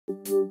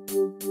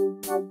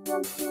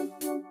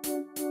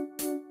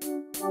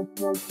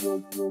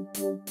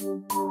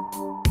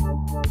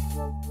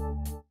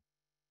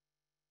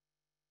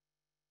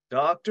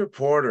Dr.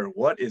 Porter,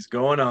 what is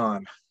going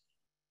on?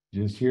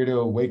 Just here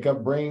to wake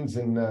up brains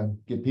and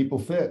get people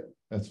fit.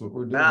 That's what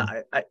we're Nah,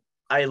 doing.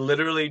 I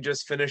literally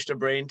just finished a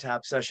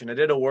BrainTap session. I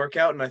did a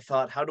workout and I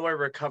thought, how do I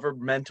recover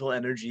mental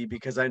energy?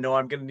 Because I know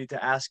I'm going to need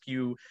to ask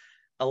you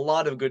a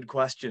lot of good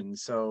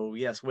questions. So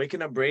yes,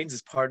 waking up brains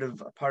is part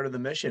of the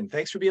mission.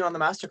 Thanks for being on the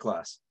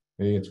masterclass.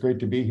 Hey, it's great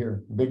to be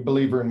here. Big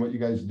believer in what you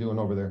guys are doing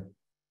over there.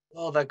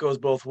 Well, that goes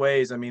both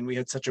ways. I mean, we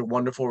had such a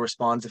wonderful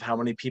response of how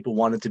many people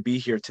wanted to be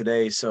here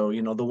today. So,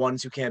 the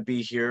ones who can't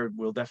be here,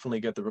 we'll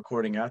definitely get the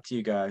recording out to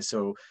you guys.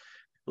 So,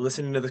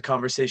 listening to the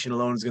conversation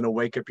alone is going to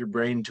wake up your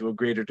brain to a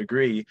greater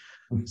degree.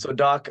 So,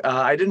 Doc,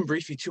 I didn't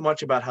brief you too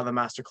much about how the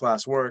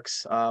masterclass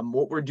works.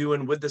 What we're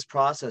doing with this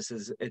process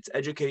is it's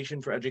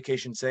education for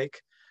education's sake.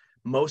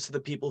 Most of the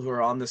people who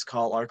are on this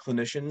call are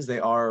clinicians. They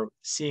are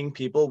seeing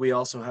people. We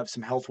also have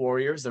some health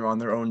warriors. They're on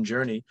their own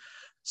journey.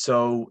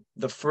 So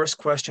the first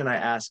question I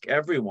ask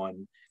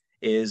everyone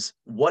is,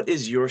 what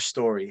is your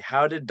story?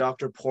 How did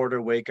Dr.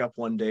 Porter wake up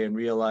one day and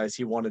realize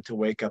he wanted to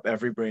wake up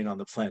every brain on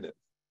the planet?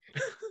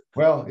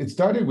 Well, it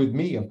started with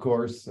me, of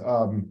course,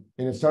 and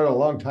it started a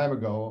long time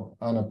ago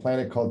on a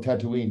planet called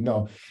Tatooine.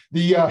 No,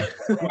 the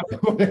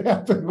what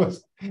happened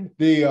was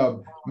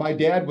my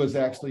dad was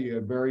actually a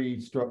very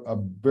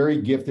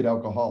gifted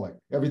alcoholic.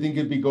 Everything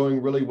could be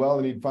going really well,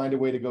 and he'd find a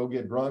way to go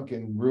get drunk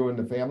and ruin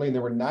the family. And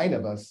there were 9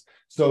 of us,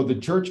 so the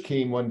church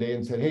came one day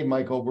and said, "Hey,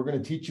 Michael, we're going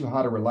to teach you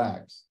how to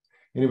relax."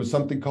 And it was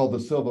something called the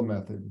Silva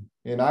method.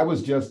 And I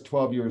was just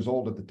 12 years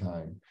old at the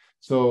time.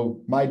 So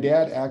my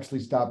dad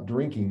actually stopped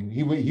drinking.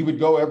 He would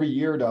go every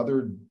year to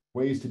other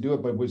ways to do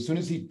it. But as soon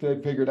as he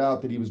figured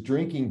out that he was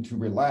drinking to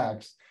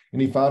relax,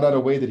 and he found out a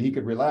way that he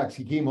could relax,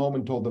 he came home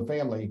and told the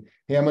family,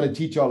 "Hey, I'm going to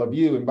teach all of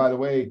you." And by the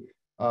way,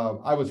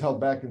 I was held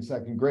back in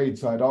 2nd grade.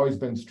 So I'd always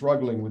been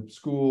struggling with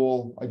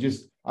school.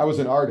 I was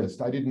an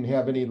artist. I didn't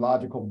have any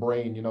logical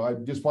brain. I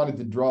just wanted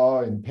to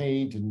draw and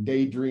paint and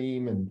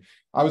daydream. And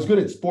I was good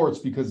at sports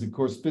because, of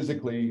course,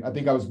 physically, I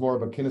think I was more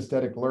of a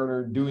kinesthetic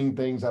learner, doing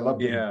things I loved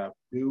to Yeah.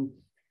 do.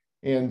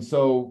 And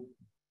so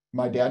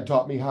my dad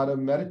taught me how to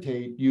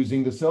meditate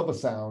using the Silva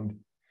sound.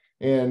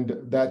 And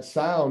that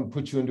sound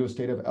puts you into a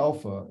state of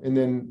alpha. And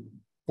then,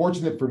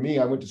 fortunate for me,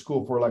 I went to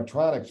school for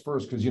electronics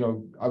first because,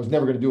 I was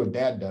never going to do what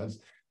dad does.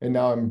 And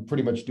now I'm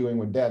pretty much doing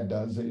what dad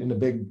does in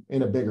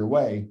a bigger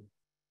way.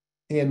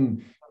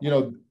 And,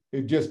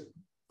 it just,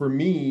 for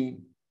me,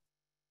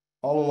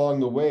 all along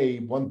the way,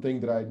 one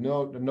thing that I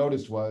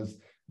noticed was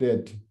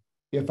that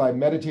if I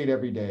meditate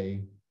every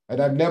day,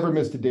 and I've never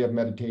missed a day of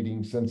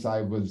meditating since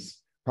I was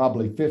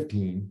probably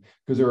 15,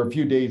 because there were a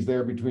few days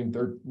there between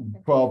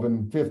 12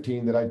 and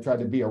 15 that I tried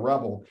to be a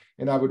rebel.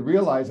 And I would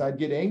realize I'd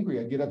get angry,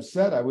 I'd get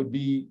upset. I would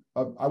be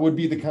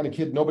the kind of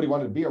kid nobody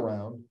wanted to be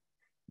around.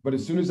 But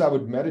as soon as I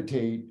would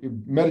meditate,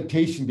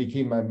 meditation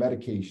became my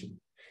medication.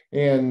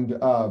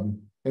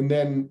 And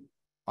then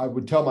I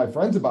would tell my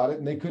friends about it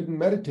and they couldn't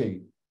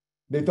meditate.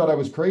 They thought I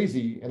was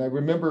crazy. And I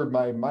remember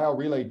my mile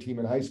relay team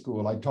in high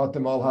school. I taught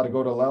them all how to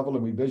go to level,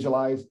 and we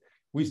visualized.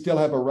 We still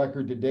have a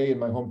record today in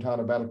my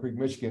hometown of Battle Creek,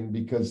 Michigan,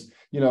 because,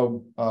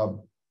 4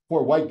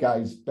 white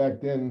guys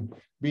back then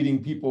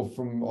beating people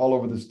from all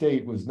over the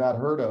state was not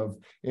heard of.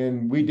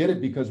 And we did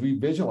it because we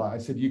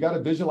visualized. I said, you got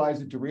to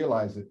visualize it to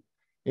realize it.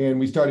 And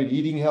we started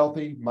eating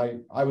healthy.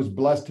 I was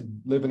blessed to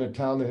live in a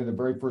town that had the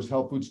very first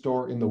health food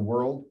store in the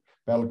world,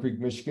 Battle Creek,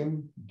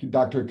 Michigan.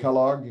 Dr.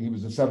 Kellogg, he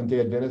was a Seventh-day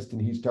Adventist,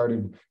 and he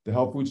started the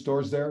health food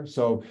stores there.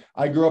 So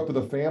I grew up with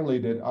a family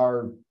that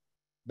are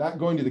not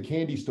going to the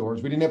candy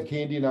stores. We didn't have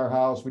candy in our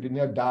house. We didn't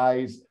have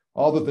dyes.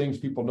 All the things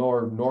people know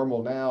are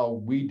normal now.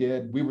 We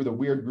did. We were the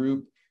weird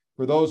group.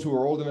 For those who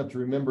are old enough to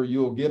remember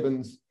Yule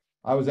Gibbons,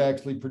 I was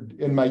actually,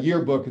 in my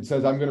yearbook, it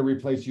says I'm going to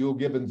replace Yule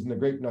Gibbons in the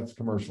Grape Nuts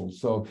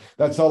commercials. So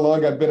that's how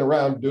long I've been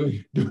around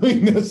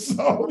doing this.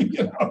 So,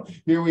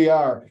 here we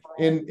are.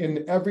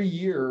 And every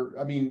year,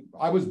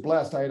 I was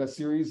blessed. I had a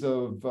series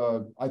of,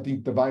 I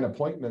think, divine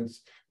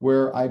appointments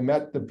where I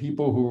met the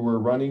people who were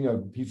running a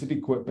piece of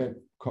equipment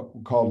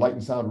called Light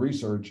and Sound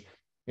Research.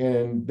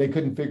 And they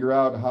couldn't figure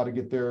out how to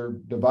get their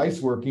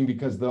device working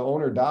because the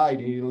owner died.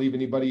 He didn't leave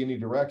anybody any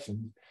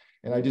directions.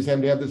 And I just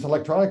happened to have this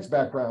electronics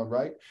background,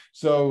 right?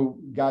 So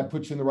God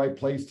puts you in the right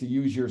place to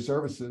use your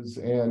services,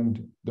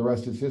 and the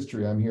rest is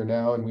history. I'm here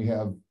now, and we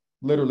have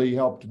literally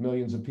helped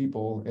millions of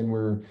people, and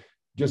we're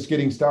just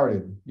getting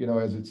started,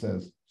 as it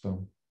says.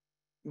 So.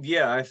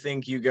 Yeah, I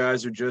think you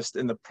guys are just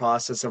in the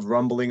process of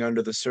rumbling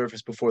under the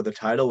surface before the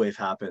tidal wave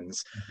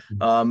happens.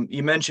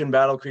 You mentioned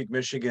Battle Creek,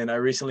 Michigan. I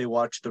recently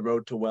watched The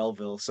Road to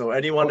Wellville. So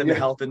anyone in the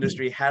health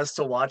industry has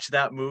to watch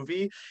that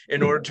movie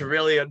in order to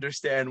really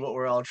understand what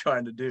we're all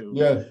trying to do.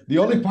 Yeah, the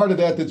only part of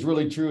that that's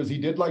really true is he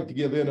did like to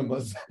give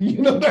enemas.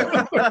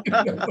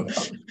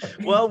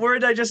 Well, we're a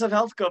digestive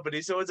health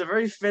company, so it's a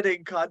very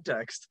fitting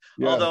context.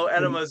 Yes. Although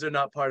enemas are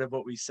not part of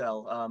what we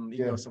sell. You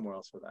can go somewhere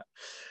else for that.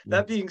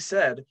 That being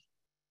said,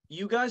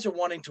 you guys are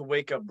wanting to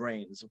wake up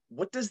brains.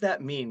 What does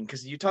that mean?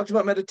 Because you talked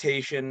about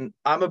meditation.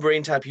 I'm a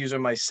BrainTap user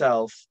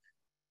myself.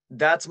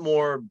 That's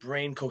more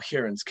brain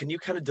coherence. Can you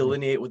kind of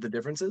delineate what the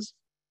difference is?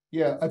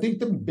 Yeah, I think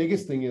the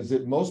biggest thing is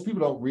that most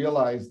people don't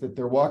realize that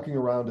they're walking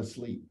around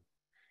asleep.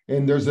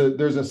 And there's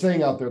a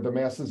saying out there, the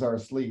masses are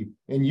asleep.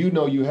 And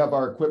you have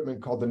our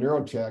equipment called the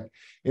NeuroCheck.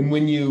 And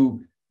when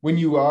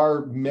you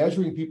are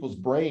measuring people's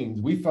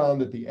brains, we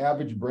found that the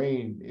average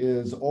brain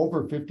is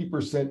over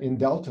 50% in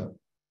delta.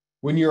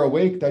 When you're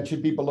awake, that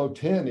should be below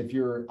 10 if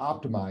you're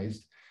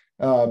optimized.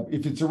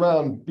 If it's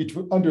around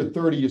between under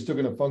 30, you're still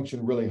going to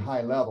function really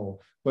high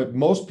level. But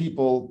most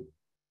people,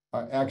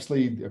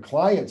 actually,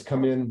 clients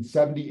come in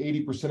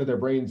 70-80% of their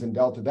brains in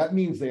delta. That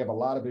means they have a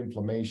lot of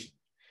inflammation.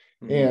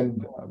 Mm-hmm.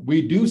 And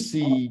we do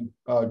see,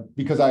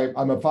 because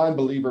I'm a fine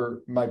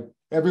believer,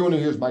 everyone who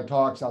hears my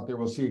talks out there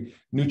will see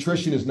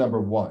nutrition is number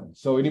one.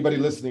 So anybody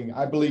listening,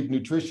 I believe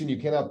nutrition, you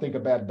cannot think a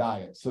bad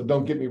diet. So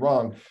don't get me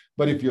wrong.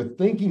 But if your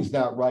thinking's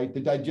not right, the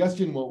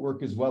digestion won't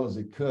work as well as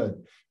it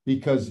could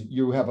because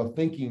you have a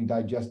thinking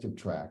digestive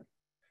tract.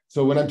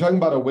 So when I'm talking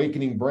about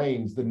awakening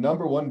brains, the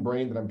number one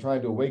brain that I'm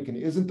trying to awaken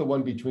isn't the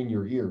one between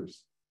your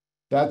ears.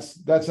 That's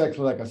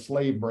actually like a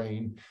slave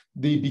brain,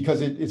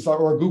 because it's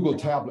or a Google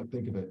tablet,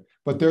 think of it.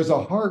 But there's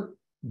a heart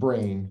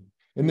brain,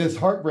 and this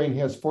heart brain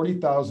has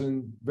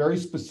 40,000 very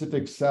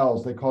specific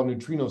cells they call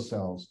neutrino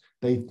cells.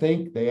 They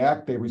think, they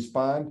act, they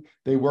respond,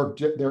 they work,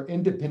 they're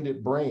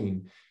independent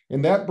brain.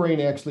 And that brain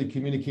actually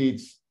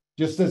communicates,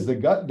 just as the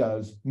gut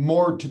does,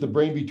 more to the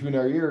brain between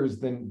our ears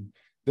than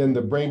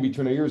the brain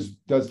between our ears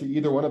does to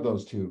either one of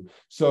those two.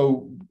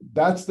 So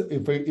that's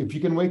if you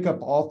can wake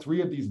up all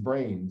three of these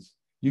brains,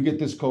 you get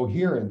this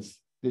coherence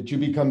that you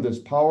become this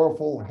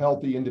powerful,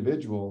 healthy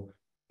individual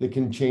that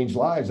can change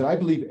lives. And I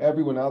believe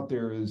everyone out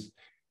there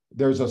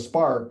there's a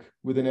spark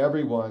within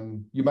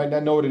everyone. You might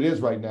not know what it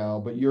is right now,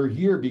 but you're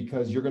here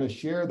because you're going to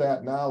share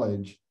that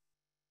knowledge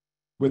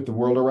with the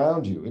world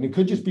around you. And it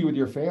could just be with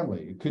your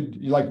family. It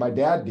could, like my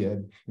dad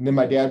did. And then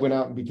my dad went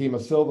out and became a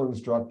silver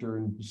instructor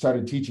and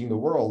started teaching the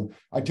world.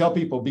 I tell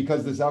people,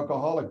 because this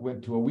alcoholic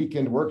went to a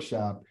weekend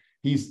workshop,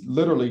 he's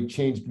literally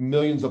changed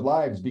millions of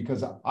lives,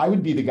 because I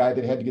would be the guy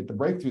that had to get the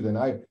breakthrough then.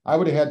 I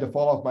would have had to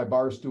fall off my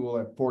bar stool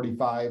at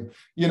 45,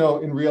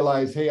 and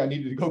realize, hey, I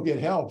needed to go get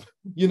help,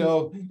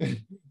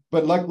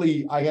 But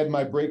luckily I had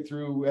my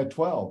breakthrough at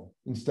 12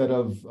 instead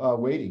of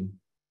waiting.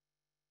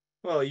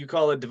 Well, you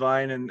call it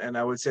divine, and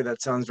I would say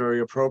that sounds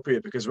very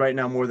appropriate, because right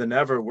now more than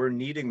ever, we're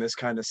needing this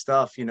kind of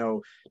stuff.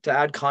 To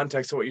add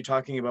context to what you're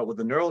talking about with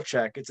the neural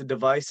check, it's a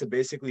device that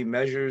basically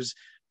measures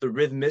the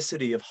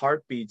rhythmicity of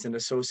heartbeats and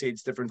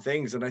associates different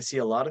things. And I see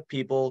a lot of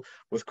people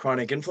with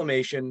chronic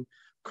inflammation,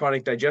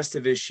 chronic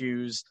digestive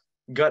issues,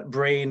 gut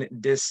brain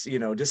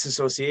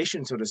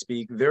disassociation, so to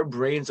speak. Their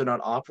brains are not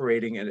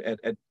operating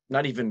at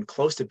not even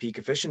close to peak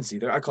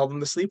efficiency. I call them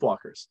the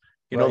sleepwalkers.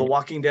 Right. The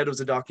Walking Dead was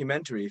a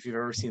documentary, if you've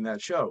ever seen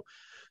that show.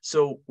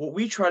 So what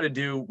we try to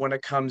do when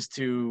it comes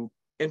to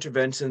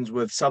interventions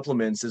with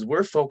supplements is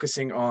we're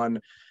focusing on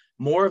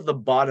more of the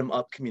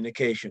bottom-up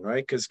communication,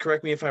 right? Because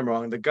correct me if I'm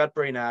wrong, the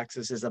gut-brain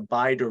axis is a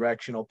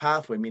bi-directional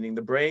pathway, meaning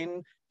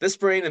this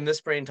brain and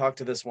this brain talk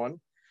to this one.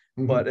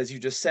 Mm-hmm. But as you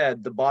just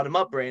said, the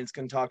bottom-up brains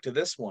can talk to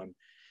this one.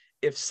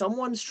 If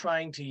someone's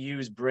trying to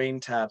use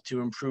BrainTap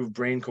to improve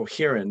brain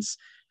coherence,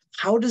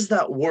 how does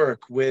that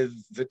work with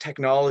the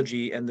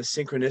technology and the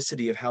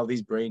synchronicity of how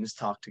these brains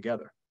talk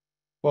together?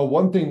 Well,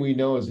 one thing we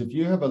know is if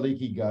you have a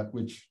leaky gut,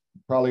 which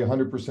probably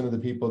 100% of the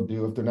people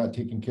do if they're not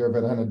taking care of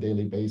it on a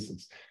daily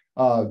basis,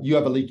 you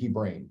have a leaky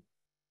brain,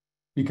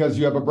 because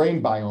you have a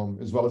brain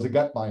biome as well as a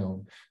gut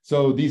biome.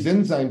 So these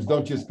enzymes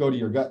don't just go to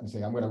your gut and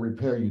say, I'm going to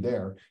repair you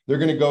there. They're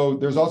going to go,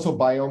 there's also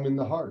biome in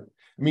the heart.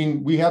 I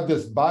mean, we have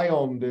this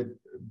biome that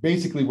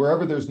basically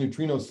wherever there's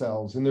neutrino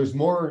cells, and there's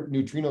more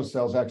neutrino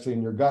cells actually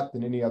in your gut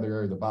than any other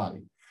area of the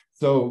body.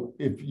 So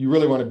if you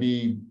really want to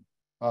be,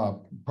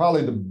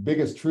 probably the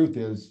biggest truth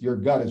is your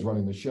gut is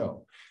running the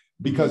show,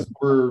 because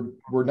we're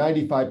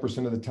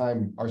 95% of the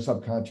time our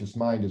subconscious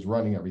mind is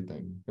running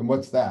everything. And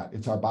what's that?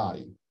 It's our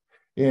body.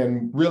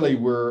 And really,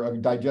 we're a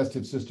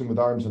digestive system with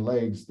arms and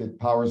legs that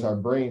powers our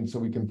brain so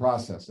we can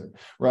process it,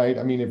 right?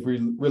 I mean, if we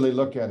really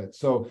look at it.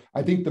 So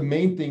I think the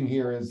main thing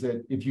here is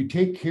that if you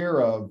take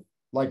care of,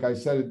 like I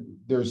said,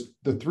 there's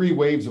the three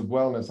waves of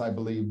wellness, I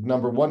believe.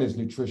 Number one is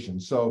nutrition.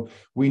 So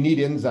we need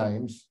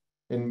enzymes.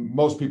 And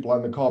most people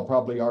on the call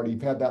probably already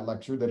have had that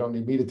lecture. They don't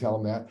need me to tell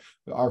them that.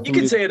 You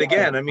can say it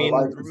again. I mean,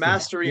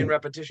 mastery and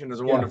repetition is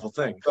a wonderful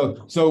thing.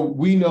 So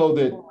we know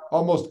that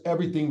almost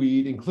everything we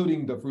eat,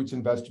 including the fruits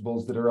and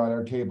vegetables that are on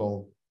our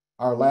table,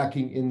 are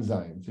lacking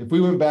enzymes. If we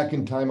went back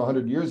in time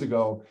 100 years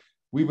ago,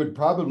 we would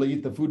probably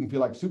eat the food and feel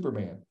like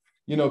Superman,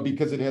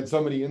 because it had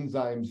so many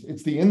enzymes.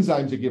 It's the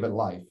enzymes that give it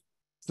life.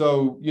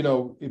 So,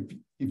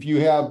 if you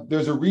have,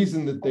 there's a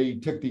reason that they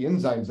took the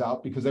enzymes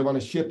out, because they want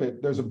to ship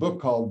it. There's a book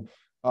called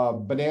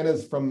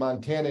Bananas from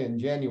Montana in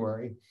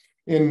January.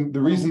 And the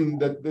reason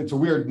that it's a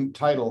weird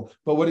title,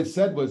 but what it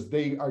said was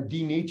they are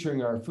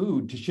denaturing our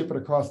food to ship it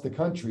across the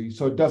country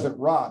so it doesn't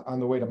rot on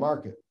the way to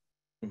market.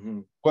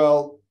 Mm-hmm.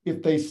 Well,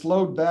 if they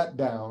slowed that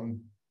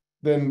down,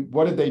 then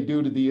what did they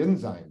do to the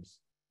enzymes?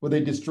 Well,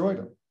 they destroyed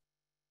them.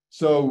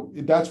 So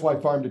that's why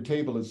farm to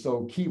table is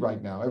so key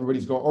right now.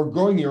 Everybody's going, or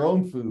growing your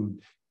own food,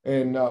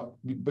 and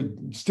but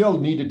still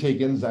need to take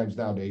enzymes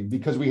nowadays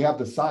because we have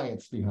the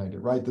science behind it,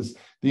 right? The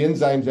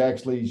enzymes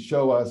actually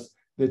show us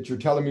that your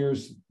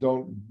telomeres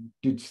don't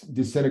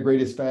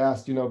disintegrate as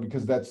fast,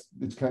 because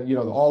it's kind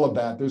of, all of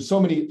that. There's so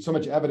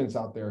much evidence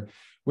out there.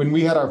 When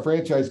we had our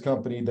franchise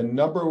company, the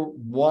number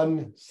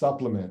one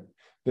supplement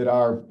that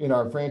in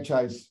our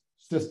franchise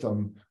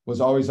system was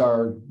always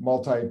our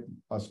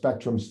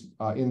multi-spectrum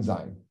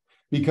enzyme,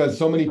 because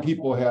so many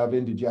people have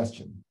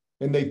indigestion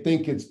and they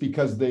think it's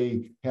because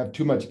they have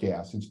too much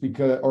gas. It's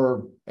because,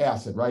 or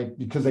acid, right?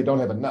 Because they don't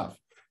have enough.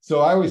 So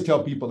I always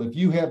tell people, if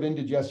you have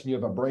indigestion, you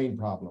have a brain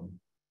problem.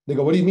 They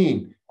go, what do you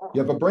mean? You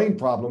have a brain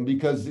problem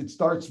because it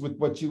starts with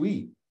what you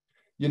eat.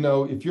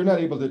 If you're not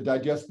able to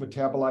digest,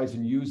 metabolize,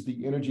 and use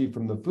the energy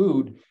from the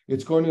food,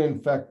 it's going to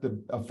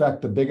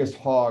affect the biggest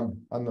hog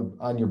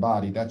on your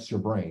body. That's your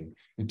brain.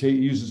 It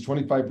uses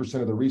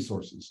 25% of the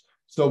resources.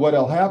 So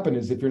what'll happen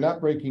is if you're not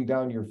breaking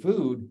down your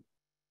food,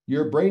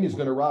 your brain is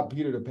going to rob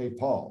Peter to pay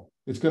Paul.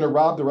 It's going to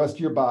rob the rest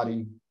of your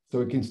body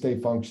so it can stay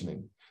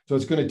functioning. So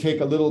it's going to take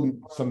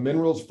some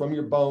minerals from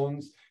your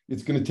bones.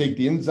 It's going to take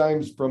the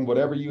enzymes from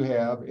whatever you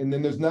have, and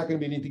then there's not going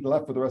to be anything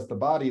left for the rest of the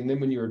body. And then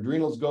when your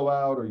adrenals go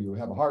out, or you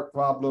have a heart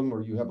problem,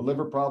 or you have a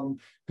liver problem,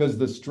 because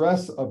the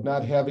stress of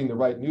not having the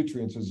right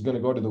nutrients is going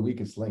to go to the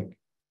weakest link.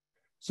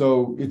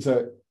 So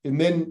and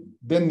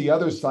then the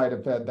other side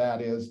of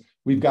that is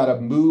we've got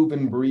to move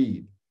and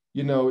breathe.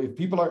 If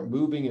people aren't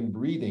moving and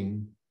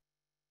breathing,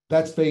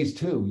 that's phase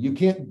 2. You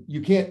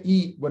can't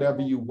eat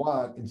whatever you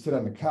want and sit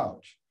on the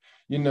couch.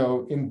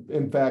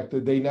 In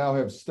fact, they now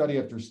have study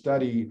after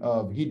study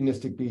of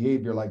hedonistic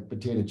behavior like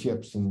potato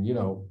chips and,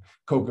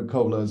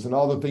 Coca-Colas and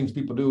all the things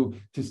people do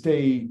to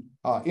stay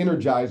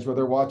energized while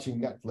they're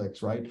watching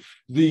Netflix, right?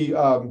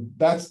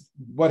 That's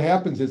what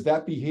happens is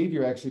that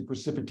behavior actually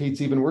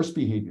precipitates even worse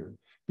behavior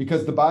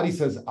because the body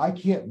says, I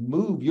can't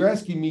move. You're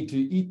asking me to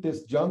eat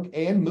this junk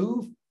and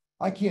move?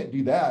 I can't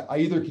do that. I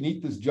either can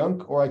eat this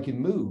junk or I can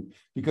move,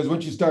 because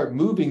once you start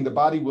moving, the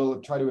body will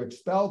try to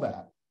expel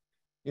that.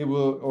 It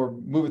will, or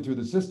move it through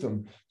the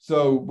system.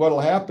 So what'll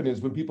happen is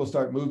when people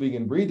start moving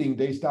and breathing,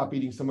 they stop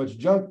eating so much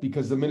junk,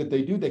 because the minute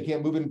they do, they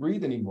can't move and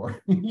breathe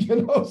anymore.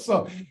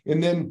 So,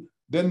 and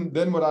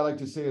then what I like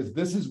to say is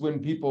this is when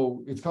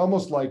people, it's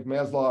almost like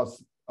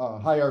Maslow's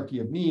hierarchy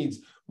of needs.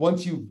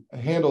 Once you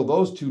handle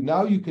those two,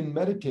 now you can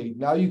meditate.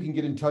 Now you can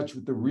get in touch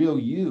with the real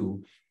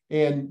you.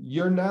 And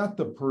you're not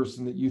the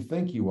person that you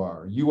think you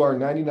are. You are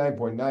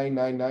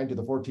 99.999 to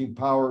the 14th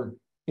power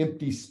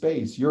empty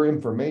space, your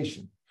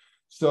information.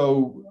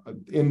 So,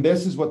 and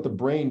this is what the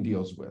brain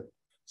deals with.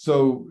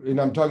 So, and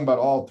I'm talking about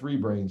all 3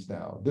 brains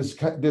now.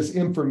 This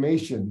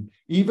information,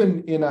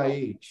 even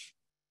NIH,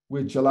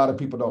 which a lot of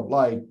people don't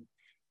like,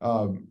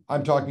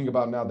 I'm talking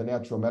about now the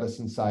natural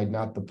medicine side,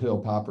 not the pill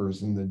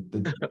poppers and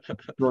the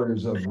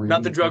destroyers of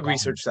not the drug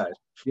research side.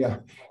 Yeah.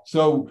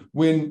 So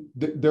when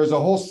there's a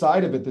whole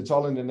side of it that's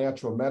all into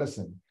natural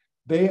medicine,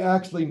 they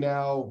actually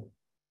now,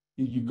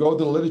 you go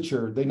to the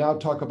literature, they now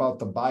talk about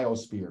the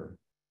biosphere.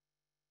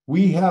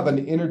 We have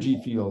an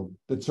energy field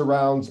that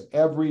surrounds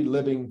every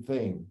living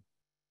thing.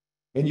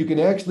 And you can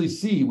actually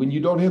see when you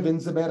don't have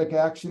enzymatic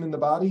action in the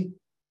body,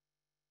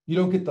 you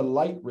don't get the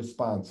light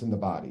response in the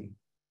body.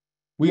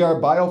 We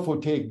are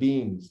biophotic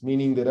beings,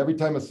 meaning that every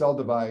time a cell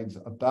divides,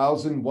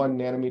 1,001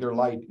 nanometer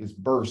light is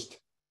burst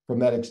from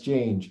that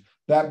exchange.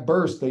 That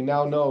burst, they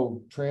now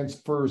know,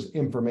 transfers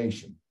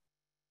information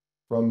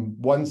from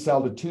one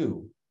cell to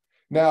 2.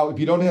 Now, if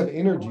you don't have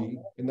energy,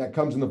 and that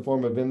comes in the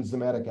form of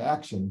enzymatic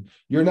action,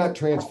 you're not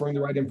transferring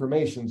the right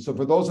information. So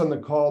for those on the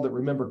call that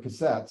remember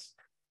cassettes,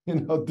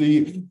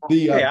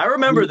 hey, I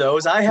remember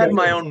those. I had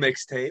my own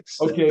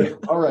mixtapes. Okay,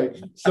 all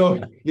right.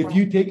 So if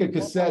you take a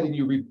cassette and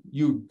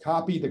you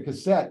copy the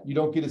cassette, you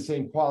don't get the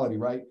same quality,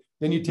 right?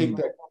 Then you take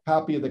that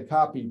copy of the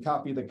copy,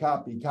 copy of the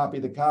copy, copy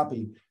of the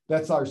copy.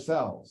 That's our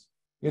cells.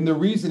 And the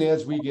reason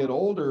as we get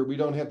older, we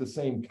don't have the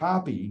same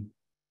copy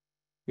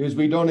is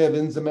we don't have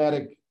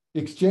enzymatic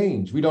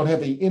exchange. We don't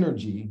have the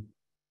energy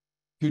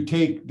to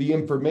take the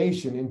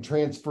information and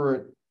transfer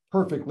it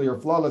perfectly or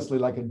flawlessly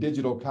like a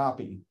digital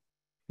copy.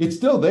 It's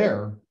still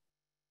there.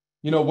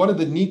 One of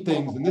the neat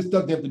things, and this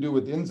doesn't have to do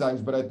with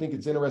enzymes, but I think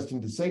it's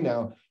interesting to say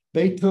now,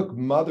 they took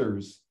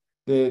mothers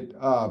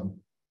that,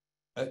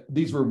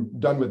 these were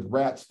done with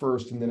rats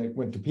first, and then it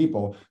went to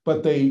people,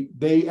 but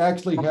they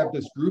actually have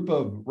this group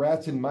of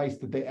rats and mice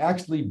that they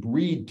actually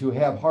breed to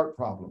have heart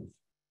problems.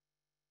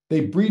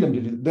 They breed them to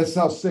do, that's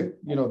how sick,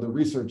 the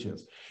research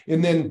is.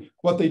 And then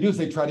what they do is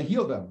they try to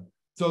heal them.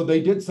 So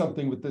they did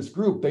something with this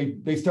group.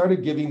 They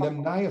started giving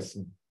them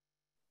niacin,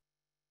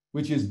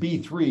 which is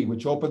B3,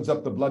 which opens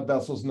up the blood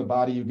vessels in the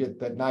body. You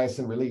get that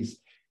niacin release.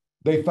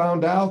 They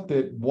found out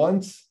that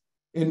once,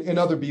 in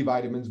other B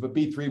vitamins, but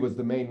B3 was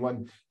the main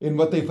one. And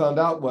what they found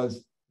out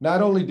was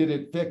not only did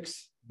it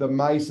fix the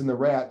mice and the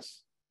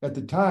rats at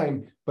the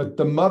time, but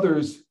the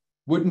mothers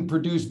wouldn't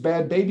produce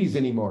bad babies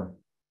anymore.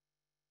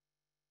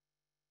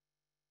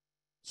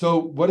 So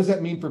what does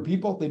that mean for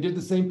people? They did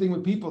the same thing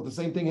with people. The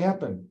same thing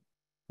happened.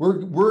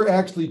 We're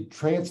actually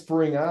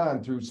transferring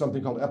on through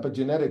something called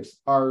epigenetics,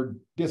 our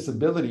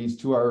disabilities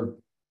to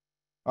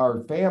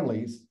our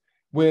families.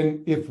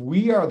 When if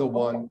we are the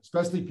one,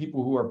 especially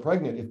people who are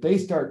pregnant, if they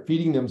start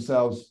feeding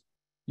themselves,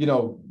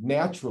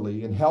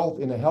 naturally in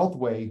a health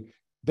way,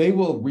 they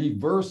will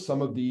reverse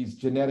some of these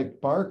genetic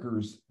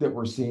markers that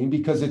we're seeing,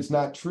 because it's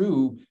not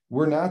true.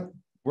 We're not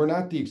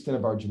the extent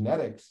of our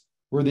genetics.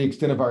 We're the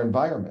extent of our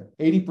environment.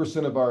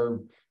 80% of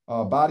our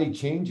body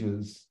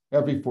changes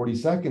every 40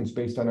 seconds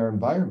based on our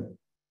environment,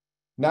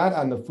 not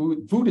on the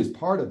food. Food is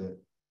part of it.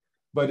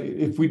 But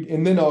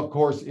and then of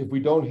course, if we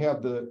don't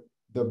have the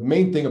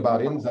main thing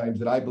about enzymes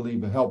that I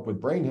believe help with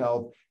brain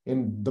health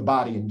and the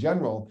body in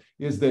general,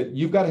 is that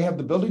you've got to have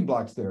the building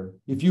blocks there.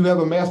 If you have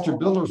a master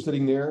builder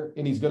sitting there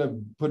and he's going to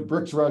put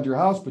bricks around your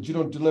house, but you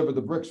don't deliver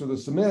the bricks or the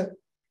cement,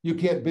 you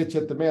can't bitch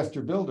at the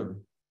master builder.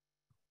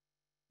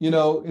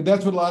 And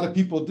that's what a lot of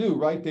people do,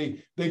 right?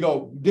 They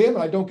go, damn it,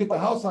 I don't get the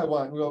house I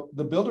want. Well,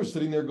 the builder's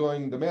sitting there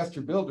going, the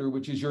master builder,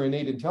 which is your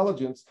innate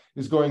intelligence,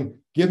 is going,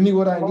 give me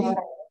what I need.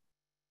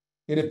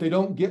 And if they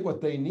don't get what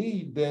they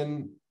need,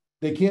 then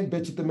they can't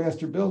bitch at the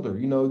master builder.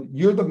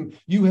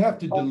 You have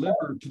to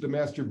deliver to the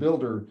master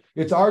builder.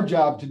 It's our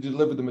job to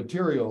deliver the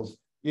materials.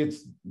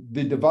 It's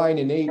the divine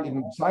innate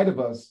inside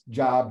of us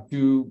job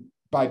to,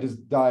 by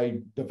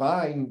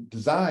divine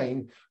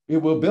design,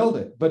 it will build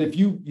it. But if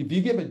you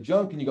give it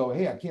junk and you go,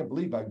 hey, I can't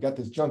believe I've got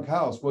this junk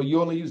house. Well, you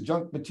only use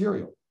junk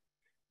material.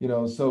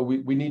 So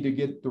we need to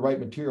get the right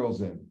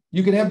materials in.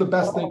 You can have the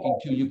best thinking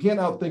too. You can't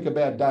outthink a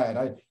bad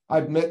diet.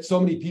 I've met so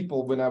many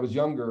people when I was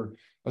younger,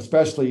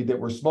 especially that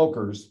were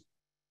smokers,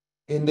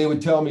 and they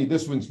would tell me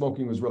this when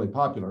smoking was really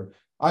popular.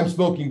 I'm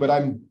smoking, but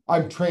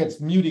I'm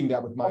transmuting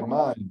that with my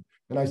mind.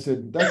 And I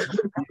said, that's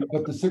good,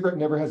 but the cigarette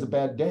never has a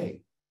bad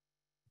day.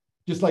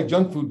 Just like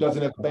junk food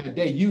doesn't have a bad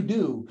day, you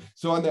do.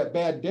 So on that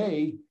bad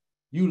day,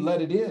 you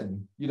let it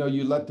in,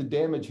 you let the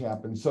damage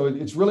happen. So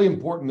it's really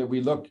important that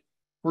we look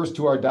first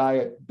to our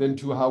diet, then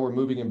to how we're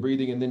moving and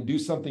breathing, and then do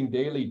something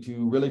daily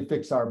to really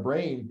fix our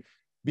brain.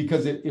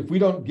 Because if we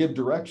don't give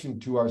direction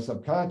to our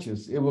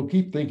subconscious, it will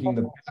keep thinking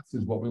the past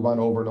is what we want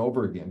over and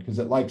over again, because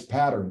it likes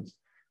patterns.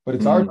 But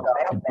it's our job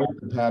to break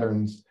the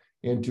patterns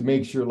and to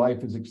make sure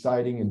life is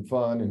exciting and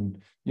fun.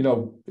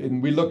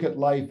 And we look at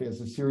life as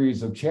a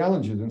series of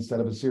challenges instead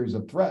of a series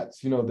of threats.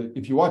 That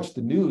if you watch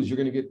the news, you're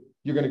going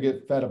to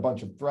get fed a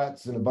bunch of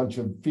threats and a bunch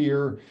of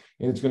fear,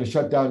 and it's going to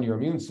shut down your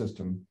immune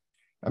system.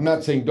 I'm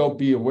not saying don't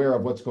be aware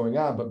of what's going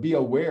on, but be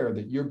aware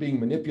that you're being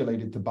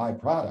manipulated to buy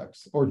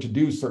products or to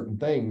do certain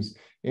things.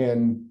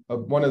 And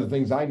one of the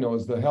things I know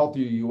is the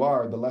healthier you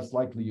are, the less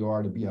likely you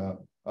are to be a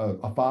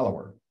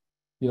follower.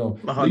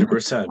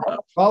 100%.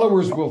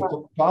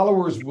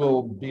 Followers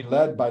will be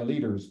led by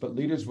leaders, but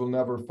leaders will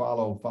never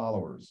follow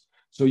followers.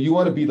 So you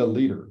want to be the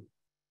leader.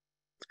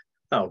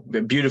 Oh,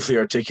 beautifully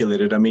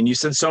articulated. I mean, you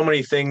said so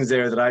many things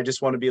there that I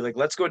just want to be like,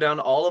 let's go down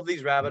all of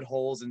these rabbit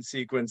holes in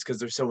sequence because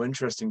they're so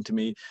interesting to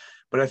me.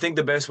 But I think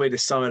the best way to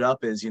sum it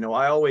up is,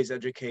 I always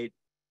educate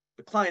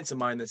the clients of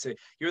mine that say,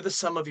 you're the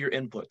sum of your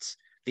inputs.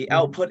 The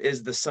output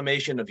is the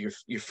summation of your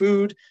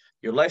food,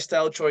 your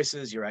lifestyle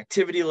choices, your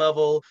activity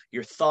level,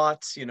 your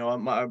thoughts.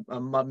 I'm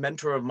a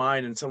mentor of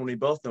mine and someone we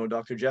both know,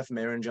 Dr. Jeff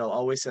Marangel,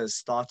 always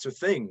says thoughts are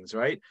things,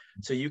 right?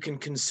 So you can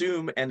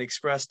consume and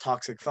express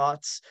toxic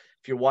thoughts.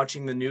 If you're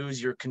watching the news,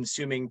 you're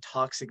consuming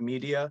toxic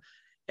media.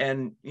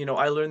 And,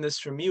 I learned this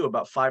from you,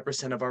 about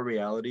 5% of our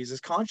realities is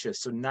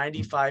conscious. So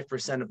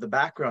 95% of the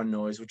background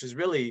noise, which is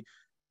really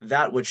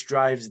that which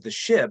drives the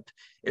ship,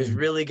 is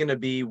really going to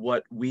be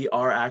what we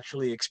are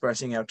actually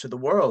expressing out to the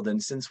world.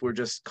 And since we're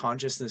just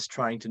consciousness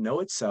trying to know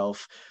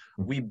itself,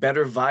 we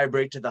better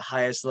vibrate to the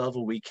highest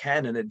level we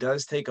can. And it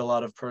does take a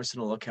lot of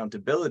personal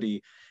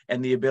accountability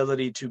and the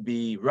ability to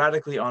be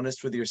radically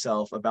honest with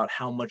yourself about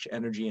how much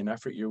energy and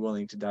effort you're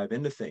willing to dive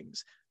into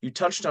things. You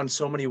touched on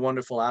so many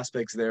wonderful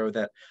aspects there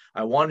that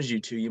I wanted you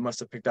to. You must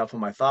have picked up on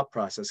my thought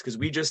process, because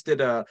we just did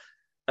a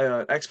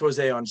expose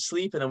on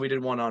sleep, and then we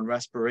did one on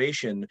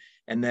respiration,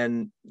 and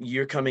then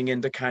you're coming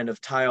in to kind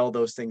of tie all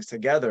those things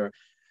together.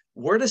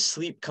 Where does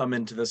sleep come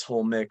into this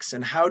whole mix,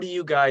 and how do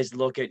you guys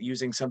look at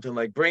using something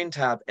like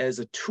BrainTap as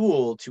a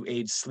tool to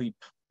aid sleep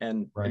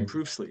and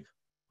improve sleep?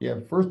 Yeah,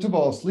 first of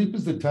all, sleep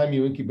is the time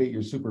you incubate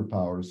your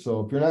superpowers.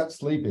 So if you're not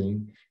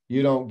sleeping,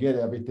 you don't get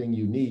everything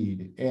you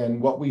need.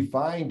 And what we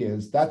find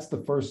is that's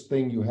the first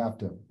thing you have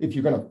to, if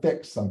you're going to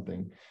fix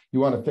something, you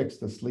want to fix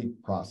the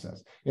sleep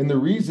process. And the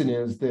reason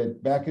is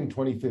that back in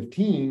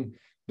 2015,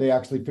 they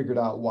actually figured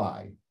out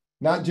why.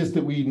 Not just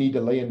that we need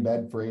to lay in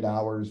bed for 8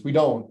 hours. We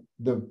don't.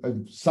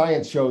 The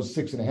science shows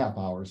 6.5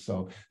 hours.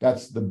 So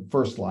that's the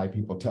first lie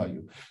people tell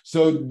you.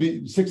 So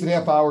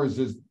 6.5 hours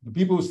is the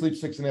people who sleep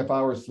 6.5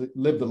 hours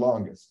live the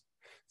longest.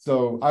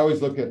 So I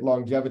always look at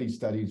longevity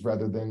studies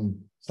rather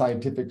than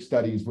scientific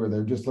studies where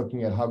they're just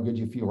looking at how good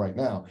you feel right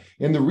now.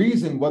 And the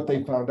reason what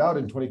they found out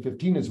in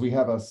 2015 is we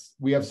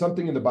have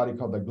something in the body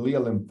called the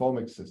glial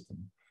lymphomic system.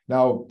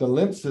 Now, the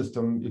lymph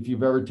system, if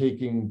you've ever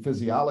taken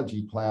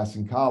physiology class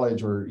in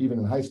college or even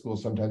in high school,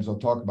 sometimes they'll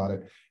talk about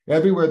it.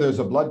 Everywhere there's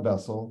a blood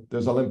vessel,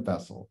 there's a lymph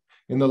vessel.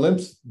 And the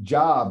lymph's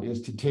job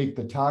is to take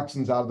the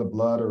toxins out of the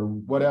blood or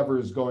whatever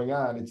is going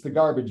on. It's the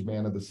garbage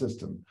man of the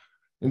system.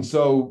 And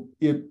so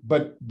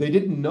but they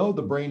didn't know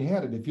the brain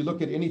had it. If you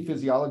look at any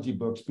physiology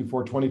books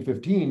before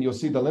 2015, you'll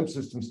see the lymph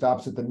system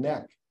stops at the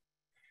neck.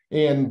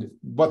 And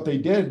what they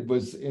did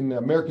was in the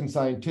American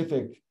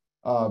Scientific,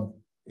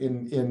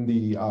 in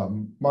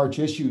the March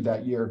issue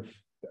that year,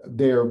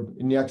 there,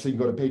 and you actually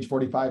go to page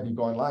 45 and you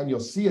go online, you'll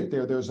see it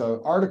there. There's an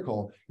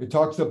article. It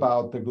talks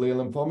about the glial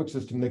lymphomic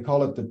system. They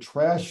call it the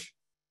trash.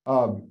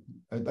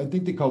 I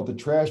think they call it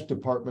the trash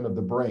department of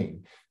the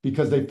brain,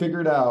 because they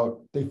figured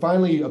out, they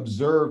finally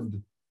observed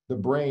the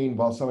brain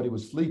while somebody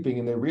was sleeping,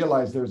 and they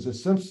realized there's a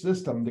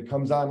system that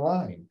comes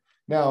online.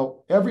 Now,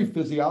 every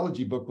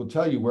physiology book will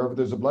tell you wherever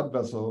there's a blood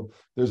vessel,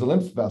 there's a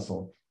lymph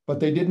vessel, but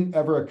they didn't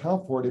ever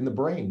account for it in the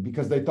brain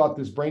because they thought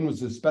this brain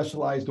was a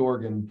specialized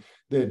organ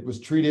that was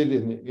treated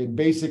and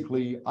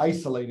basically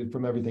isolated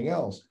from everything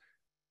else.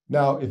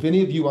 Now, if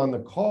any of you on the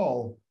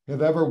call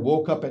have ever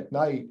woke up at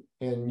night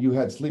and you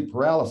had sleep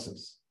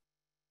paralysis,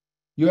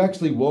 you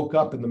actually woke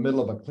up in the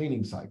middle of a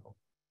cleaning cycle.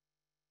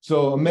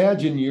 So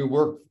imagine you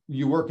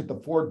work at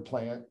the Ford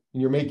plant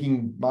and you're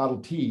making Model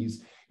Ts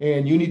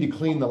and you need to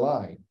clean the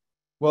line.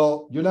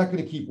 Well, you're not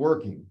going to keep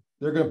working.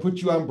 They're going to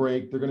put you on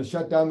break. They're going to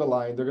shut down the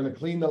line. They're going to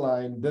clean the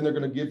line. Then they're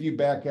going to give you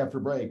back after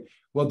break.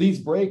 Well, these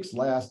breaks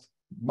last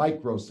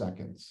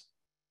microseconds.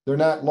 They're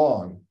not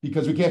long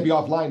because we can't be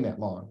offline that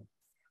long.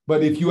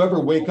 But if you ever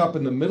wake up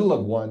in the middle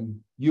of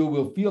one, you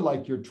will feel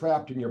like you're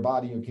trapped in your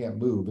body and can't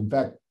move. In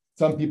fact,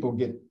 some people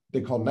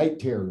they call night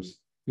terrors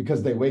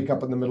because they wake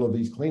up in the middle of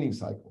these cleaning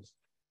cycles.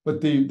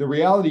 But the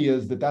reality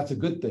is that that's a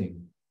good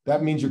thing.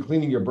 That means you're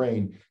cleaning your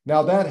brain.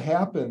 Now that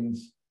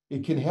happens,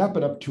 it can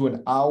happen up to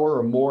an hour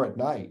or more at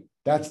night.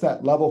 That's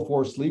that level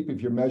 4 sleep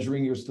if you're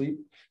measuring your sleep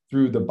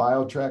through the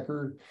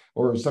BioTracker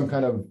or some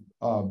kind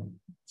of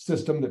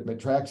system that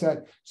tracks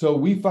that. So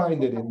we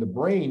find that in the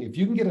brain, if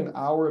you can get an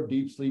hour of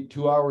deep sleep,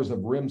 2 hours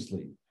of REM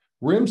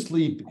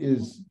sleep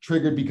is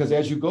triggered because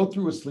as you go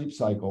through a sleep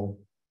cycle,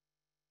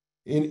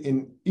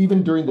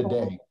 even during the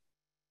day,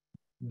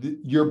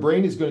 your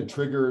brain is going to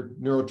trigger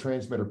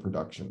neurotransmitter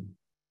production.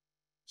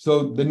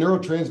 So the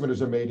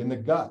neurotransmitters are made in the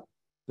gut.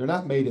 They're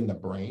not made in the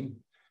brain,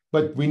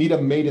 but we need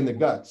them made in the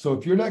gut. So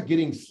if you're not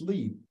getting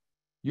sleep,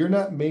 you're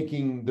not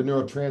making the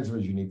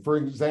neurotransmitters you need. For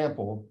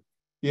example,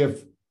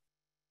 if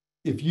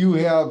you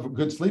have a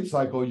good sleep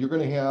cycle, you're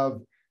going to have,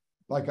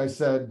 like I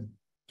said,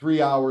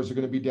 3 hours are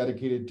going to be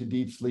dedicated to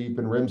deep sleep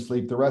and REM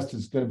sleep. The rest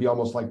is going to be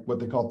almost like what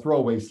they call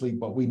throwaway sleep,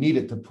 but we need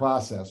it to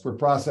process. We're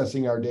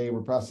processing our day,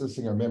 we're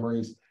processing our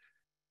memories.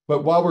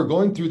 But while we're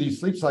going through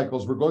these sleep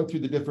cycles, we're going through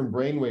the different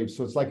brain waves.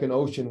 So it's like an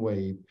ocean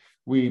wave.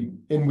 We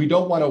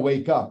don't want to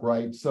wake up,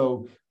 right?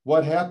 So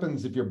what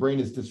happens if your brain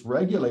is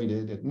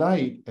dysregulated at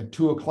night at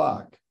 2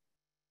 o'clock?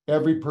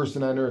 Every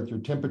person on earth, your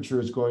temperature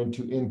is going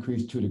to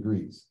increase 2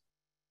 degrees.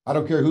 I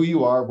don't care who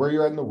you are, where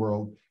you're at in the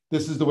world.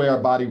 This is the way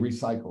our body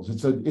recycles.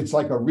 It's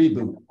like a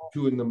reboot,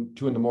 2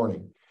 in the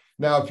morning.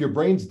 Now, if your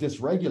brain's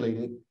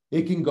dysregulated,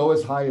 it can go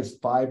as high as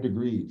 5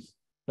 degrees.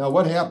 Now,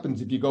 what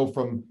happens if you go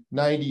from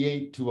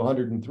 98 to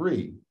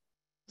 103?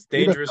 It's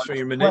dangerous for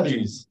your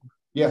meninges.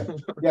 Yeah,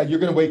 you're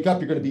going to wake up,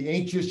 you're going to be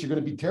anxious, you're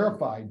going to be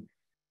terrified.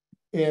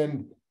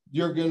 And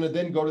you're going to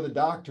then go to the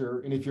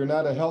doctor. And if you're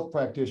not a health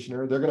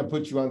practitioner, they're going to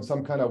put you on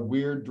some kind of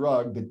weird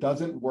drug that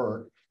doesn't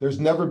work. There's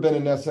never been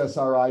an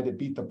SSRI that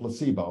beat the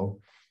placebo.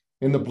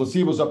 And the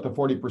placebo's up to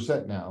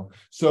 40% now.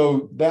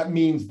 So that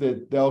means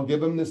that they'll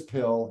give them this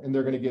pill and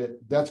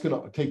that's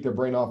going to take their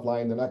brain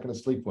offline. They're not going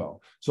to sleep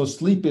well. So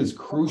sleep is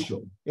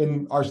crucial.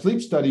 And our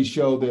sleep studies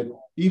show that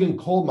even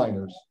coal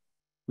miners,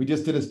 we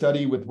just did a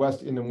study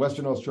in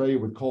Western Australia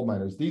with coal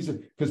miners. These are,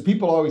 because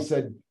people always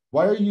said,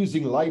 why are you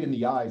using light in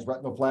the eyes,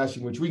 retinal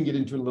flashing, which we can get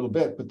into in a little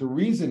bit. But the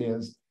reason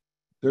is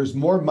there's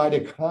more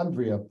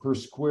mitochondria per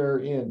square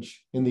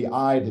inch in the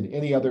eye than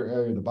any other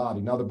area of the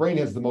body. Now, the brain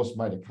has the most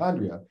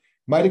mitochondria.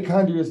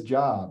 Mitochondria's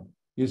job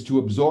is to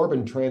absorb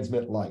and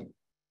transmit light.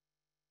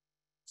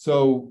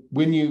 So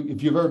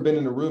if you've ever been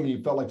in a room and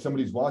you felt like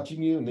somebody's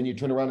watching you and then you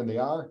turn around and they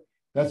are,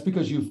 that's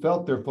because you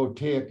felt their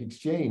photic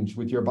exchange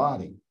with your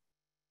body.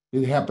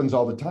 It happens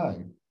all the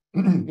time.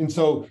 And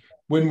so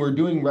when we're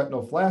doing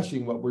retinal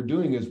flashing, what we're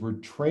doing is we're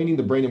training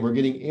the brain and we're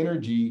getting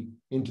energy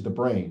into the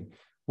brain.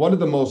 One of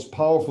the most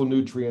powerful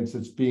nutrients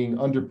that's being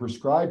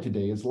underprescribed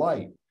today is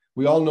light.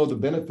 We all know the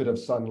benefit of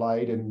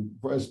sunlight, and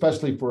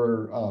especially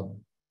for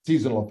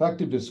seasonal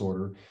affective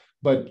disorder,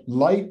 but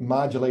light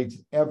modulates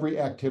every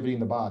activity in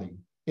the body.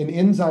 And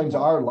enzymes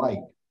are light.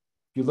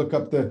 If you look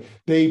up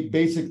they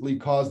basically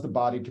cause the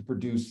body to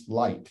produce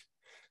light.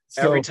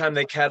 So, every time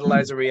they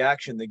catalyze a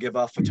reaction, they give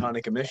off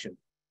photonic emission.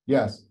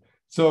 Yes.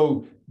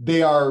 So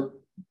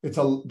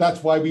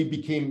that's why we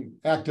became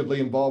actively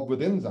involved with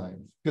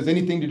enzymes, because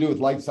anything to do with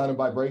light, sound, and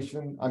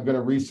vibration, I'm going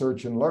to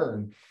research and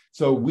learn.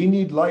 So we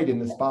need light in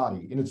this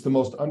body, and it's the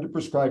most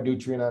underprescribed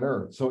nutrient on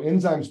earth. So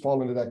enzymes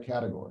fall into that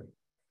category,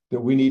 that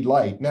we need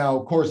light. Now,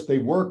 of course, they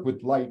work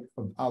with light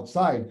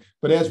outside,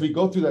 but as we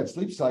go through that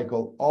sleep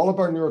cycle, all of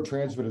our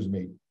neurotransmitters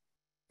made.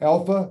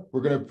 Alpha,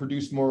 we're going to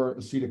produce more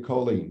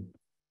acetylcholine.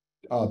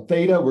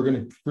 Theta, we're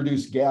going to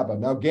produce GABA.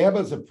 Now, GABA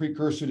is a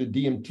precursor to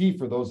DMT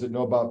for those that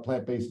know about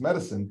plant-based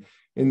medicine,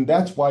 and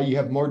that's why you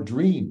have more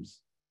dreams.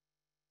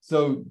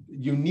 So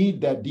you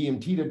need that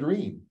DMT to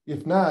dream.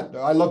 If not,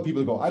 I love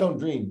people who go, I don't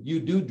dream.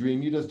 You do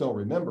dream, you just don't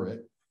remember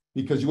it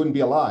because you wouldn't be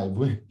alive.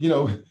 You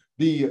know,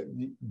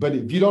 but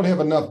if you don't have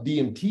enough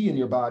DMT in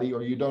your body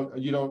or you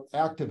don't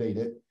activate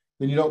it,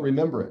 then you don't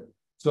remember it.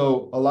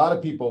 So a lot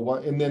of people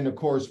want, and then of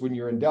course, when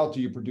you're in delta,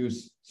 you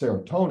produce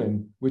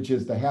serotonin, which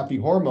is the happy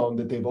hormone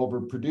that they've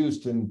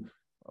overproduced and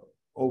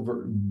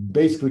over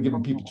basically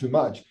giving people too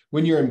much.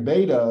 When you're in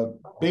beta,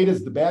 beta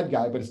is the bad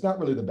guy, but it's not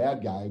really the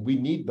bad guy. We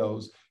need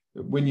those.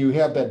 When you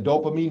have that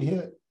dopamine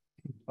hit,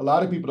 a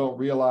lot of people don't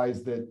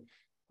realize that.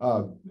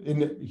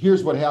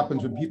 Here's what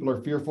happens when people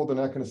are fearful they're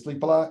not going to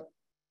sleep a lot.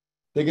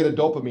 They get a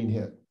dopamine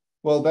hit.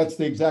 Well, that's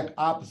the exact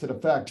opposite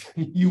effect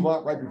you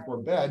want right before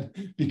bed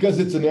because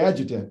it's an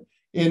adjutant.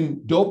 And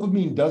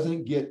dopamine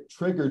doesn't get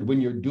triggered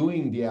when you're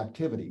doing the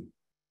activity.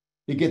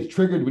 It gets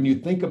triggered when you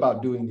think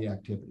about doing the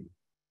activity.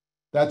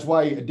 That's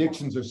why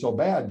addictions are so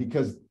bad,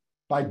 because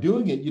by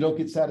doing it, you don't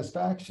get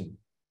satisfaction.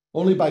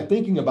 Only by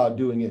thinking about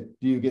doing it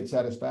do you get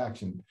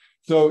satisfaction.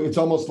 So it's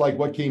almost like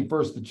what came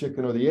first, the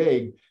chicken or the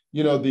egg.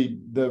 You know,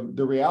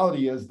 the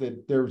reality is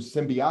that they're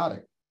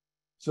symbiotic.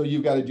 So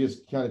you've got to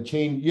just kind of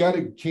change, you got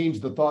to change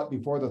the thought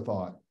before the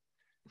thought.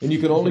 And you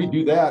can only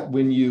do that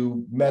when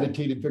you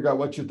meditate and figure out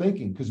what you're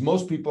thinking, because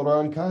most people are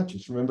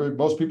unconscious. Remember,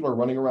 most people are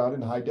running around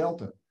in high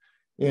delta.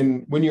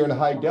 And when you're in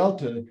high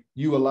delta,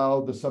 you allow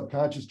the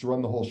subconscious to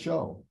run the whole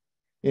show.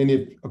 And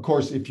if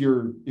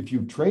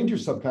you've trained your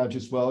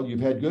subconscious well, you've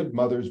had good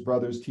mothers,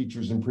 brothers,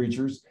 teachers, and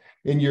preachers,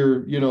 and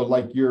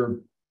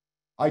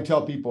I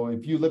tell people,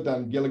 if you lived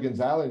on Gilligan's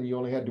Island and you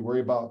only had to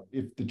worry about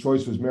if the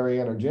choice was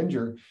Marianne or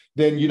Ginger,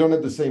 then you don't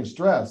have the same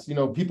stress. You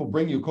know, people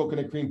bring you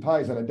coconut cream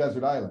pies on a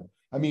desert island.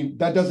 I mean,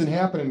 that doesn't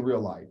happen in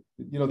real life.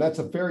 You know, that's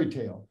a fairy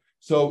tale.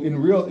 So in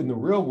the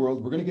real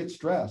world, we're going to get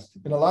stressed.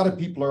 And a lot of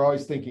people are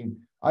always thinking,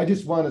 I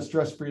just want a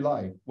stress-free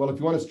life. Well, if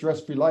you want a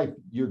stress-free life,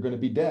 you're going to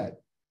be dead.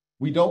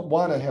 We don't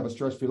want to have a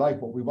stress-free life.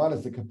 What we want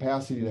is the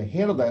capacity to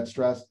handle that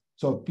stress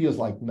so it feels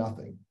like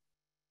nothing.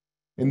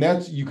 And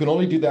you can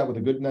only do that with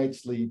a good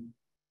night's sleep,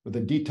 with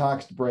a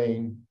detoxed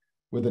brain,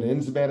 with an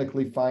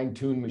enzymatically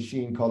fine-tuned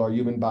machine called our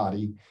human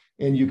body.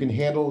 And you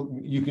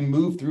can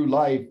move through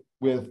life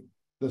with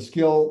the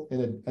skill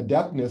and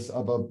adeptness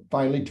of a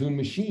finely tuned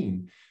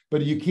machine.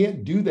 But you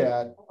can't do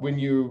that when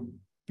you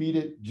feed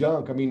it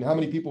junk. I mean, how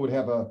many people would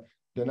have a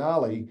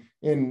Denali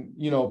and,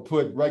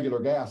 put regular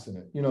gas in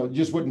it? It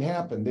just wouldn't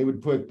happen. They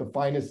would put the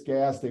finest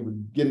gas. They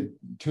would get it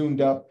tuned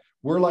up.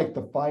 We're like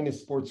the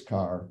finest sports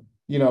car.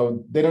 They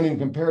don't even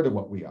compare to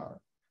what we are.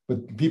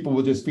 But people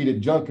will just feed it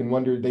junk and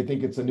wonder, they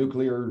think it's a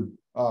nuclear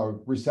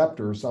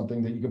receptor or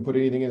something that you can put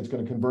anything in, it's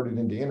going to convert it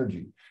into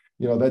energy.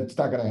 That's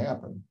not going to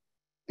happen.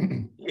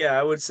 Yeah,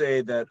 I would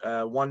say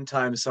that one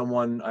time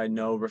someone I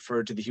know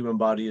referred to the human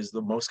body as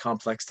the most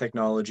complex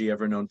technology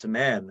ever known to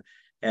man.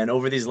 And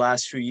over these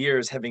last few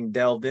years, having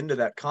delved into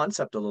that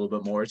concept a little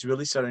bit more, it's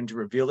really starting to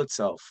reveal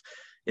itself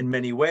in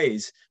many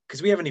ways,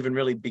 because we haven't even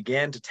really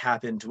began to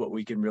tap into what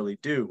we can really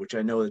do, which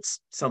I know it's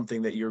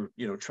something that you're,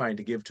 trying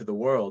to give to the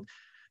world.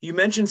 You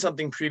mentioned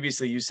something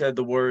previously. You said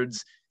the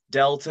words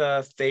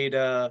delta,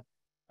 theta,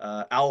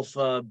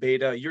 alpha,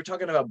 beta. You're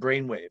talking about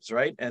brain waves,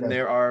 right? And Yes.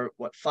 there are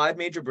 5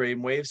 major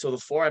brain waves. So the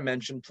 4 I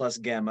mentioned plus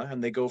gamma,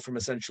 and they go from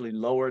essentially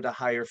lower to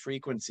higher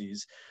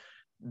frequencies.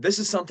 This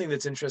is something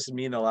that's interested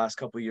me in the last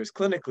couple of years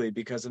clinically,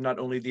 because of not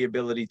only the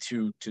ability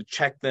to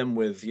check them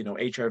with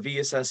HRV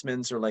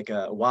assessments or like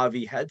a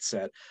WAVI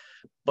headset,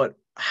 but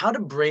how do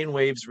brain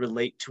waves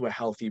relate to a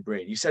healthy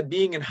brain? You said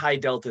being in high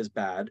delta is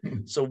bad.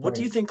 So what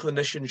do you think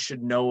clinicians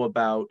should know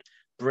about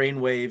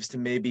brain waves to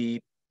maybe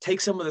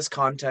take some of this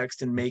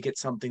context and make it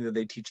something that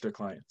they teach their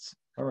clients?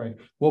 All right.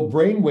 Well,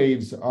 brain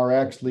waves are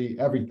actually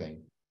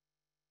everything.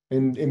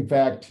 And in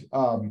fact,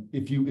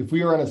 if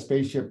we were on a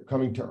spaceship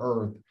coming to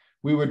Earth,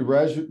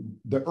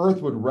 the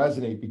Earth would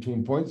resonate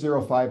between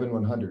 0.05 and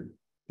 100.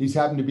 These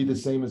happen to be the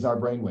same as our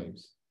brain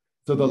waves.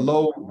 So the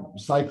low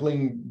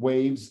cycling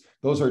waves,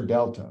 those are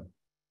delta.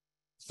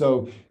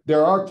 So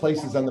there are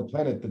places on the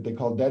planet that they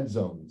call dead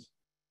zones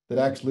that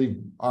actually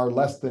are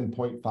less than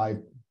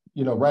 0.5,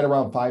 right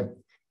around 5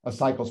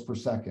 cycles per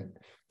second.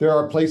 There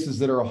are places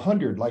that are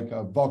 100, like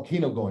a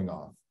volcano going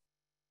off.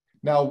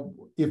 Now,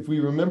 if we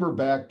remember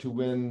back to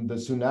when the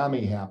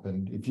tsunami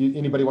happened,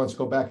 anybody wants to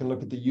go back and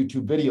look at the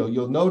YouTube video,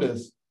 you'll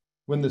notice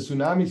when the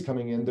tsunami's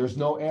coming in, there's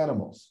no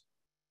animals,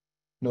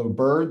 no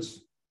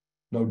birds,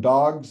 no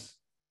dogs,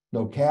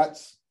 no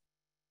cats,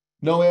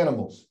 no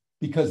animals,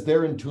 because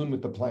they're in tune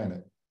with the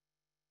planet.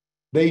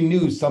 They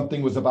knew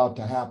something was about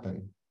to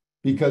happen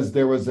because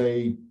there was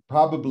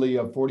probably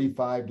a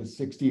 45 to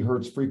 60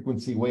 hertz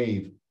frequency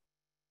wave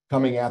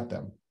coming at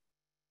them.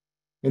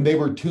 And they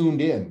were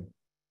tuned in.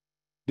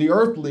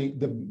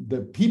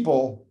 The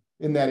people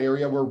in that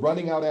area were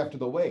running out after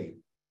the wave.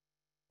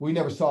 We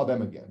never saw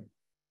them again.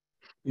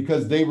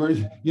 because they were,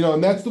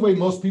 and that's the way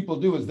most people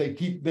do, is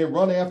they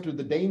run after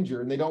the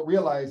danger, and they don't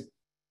realize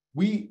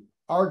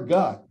our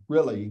gut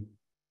really,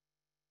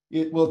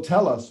 it will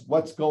tell us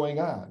what's going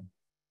on.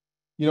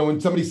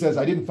 When somebody says,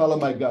 I didn't follow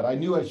my gut, I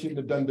knew I shouldn't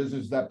have done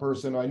business with that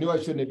person, or I knew I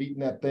shouldn't have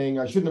eaten that thing,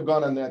 I shouldn't have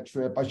gone on that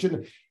trip,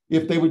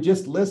 if they would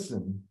just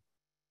listen,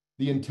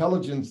 the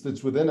intelligence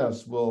that's within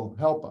us will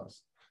help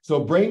us.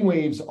 So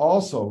brainwaves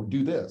also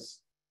do this.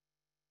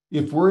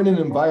 If we're in an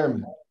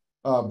environment,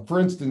 for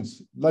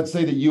instance, let's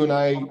say that you and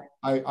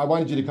I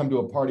wanted you to come to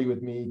a party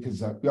with me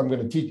because I'm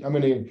going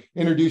to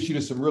introduce you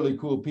to some really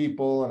cool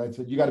people. And I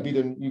said, you got to be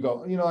there. And you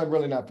go, I'm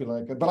really not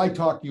feeling like it, but I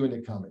talk you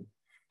into coming.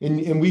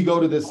 And we go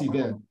to this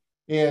event.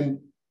 And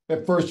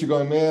at first you're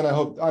going, man, I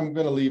hope I'm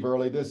going to leave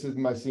early. This isn't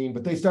my scene.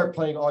 But they start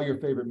playing all your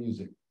favorite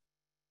music.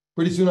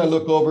 Pretty soon I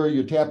look over,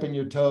 you're tapping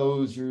your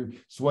toes, you're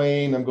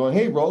swaying. I'm going,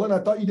 hey, Roland, I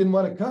thought you didn't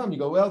want to come. You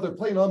go, well, they're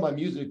playing all my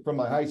music from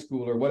my high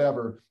school or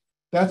whatever.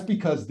 That's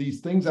because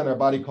these things on our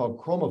body called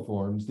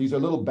chromophores, these are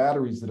little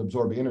batteries that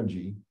absorb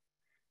energy.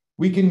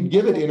 We can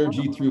give it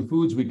energy through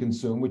foods we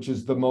consume, which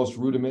is the most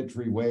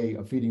rudimentary way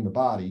of feeding the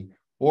body,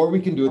 or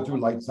we can do it through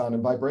light, sound,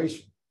 and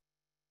vibration.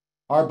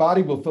 Our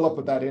body will fill up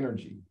with that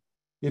energy.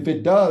 If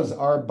it does,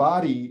 our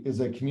body is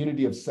a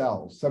community of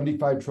cells,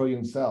 75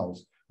 trillion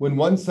cells. When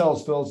one cell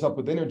fills up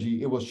with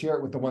energy, it will share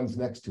it with the ones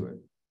next to it.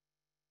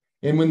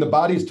 And when the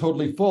body is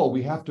totally full,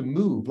 we have to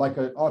move like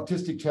an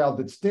autistic child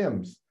that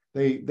stims.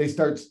 They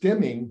start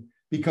stimming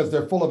because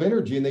they're full of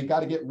energy and they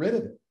got to get rid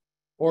of it.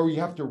 Or you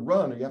have to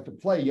run, or you have to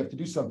play, you have to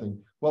do something.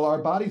 Well, our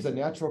body's a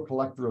natural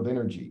collector of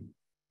energy.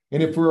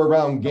 And if we're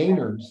around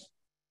gainers,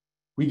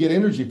 we get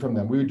energy from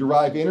them. We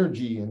derive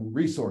energy and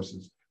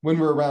resources. When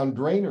we're around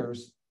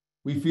drainers,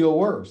 we feel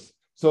worse.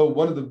 So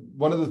one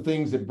of the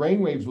things that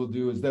brainwaves will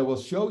do is they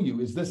will show you,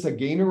 is this a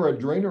gainer or a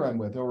drainer I'm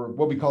with, or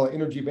what we call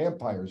energy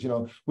vampires.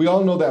 We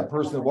all know that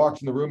person that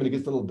walks in the room and it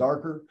gets a little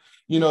darker.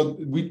 We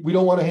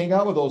don't want to hang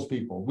out with those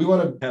people. We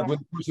want to, when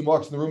the person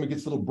walks in the room, it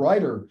gets a little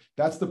brighter.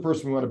 That's the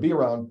person we want to be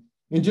around.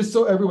 And just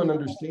so everyone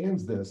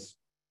understands this,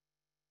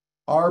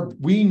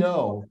 we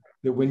know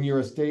that when you're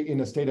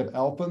in a state of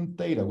alpha and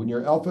theta, when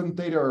your alpha and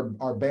theta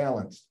are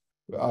balanced,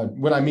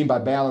 what I mean by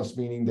balance,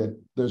 meaning that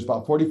there's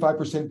about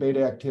 45%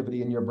 beta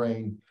activity in your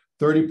brain,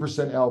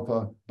 30%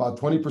 alpha, about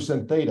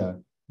 20% theta,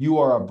 you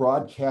are a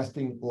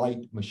broadcasting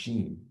light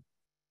machine.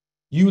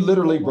 You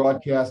literally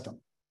broadcast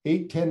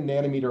 8-10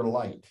 nanometer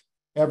light.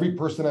 Every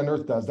person on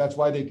Earth does. That's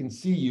why they can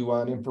see you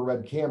on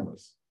infrared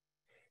cameras.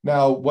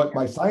 Now, what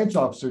my science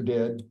officer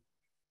did,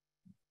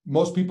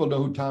 most people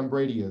know who Tom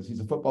Brady is. He's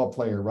a football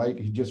player, right?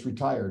 He just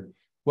retired.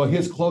 Well,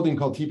 his clothing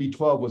called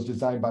TB12 was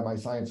designed by my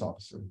science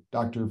officer,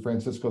 Dr.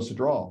 Francisco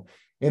Cedral.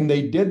 And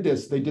they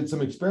did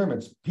some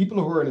experiments.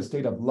 People who are in a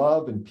state of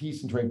love and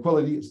peace and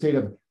tranquility, a state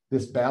of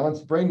this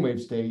balanced brainwave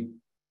state,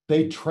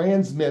 they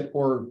transmit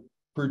or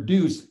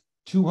produce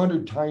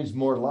 200 times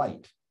more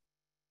light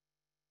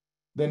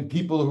than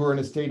people who are in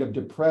a state of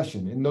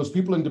depression. And those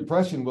people in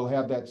depression will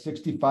have that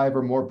 65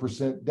 or more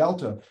 %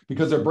 delta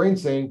because their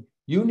brain's saying,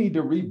 you need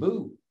to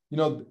reboot.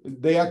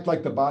 They act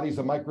like the body's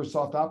a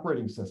Microsoft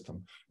operating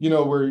system,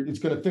 where it's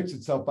going to fix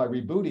itself by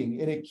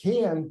rebooting, and it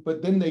can,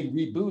 but then they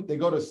reboot, they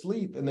go to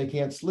sleep and they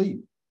can't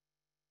sleep.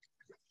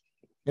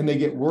 And they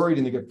get worried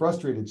and they get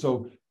frustrated.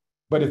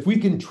 But if we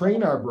can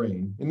train our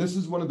brain, and this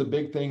is one of the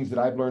big things that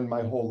I've learned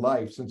my whole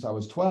life since I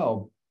was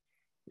 12,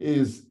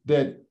 is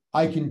that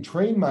I can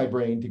train my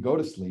brain to go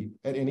to sleep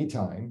at any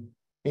time,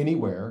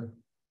 anywhere,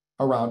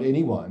 around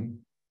anyone,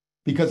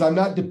 because I'm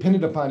not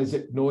dependent upon, is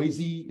it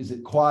noisy? Is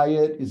it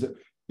quiet?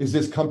 Is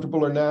this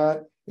comfortable or not?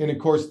 And of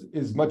course,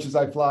 as much as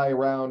I fly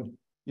around,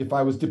 if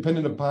I was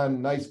dependent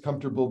upon nice,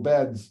 comfortable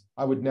beds,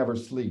 I would never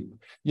sleep.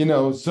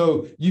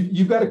 So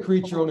you've got to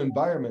create your own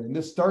environment. And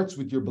this starts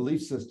with your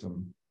belief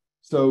system.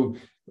 So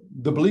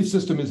the belief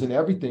system isn't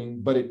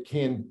everything, but it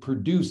can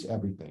produce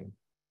everything.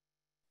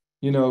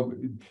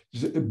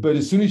 But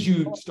as soon as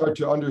you start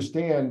to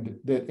understand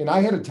that, and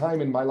I had a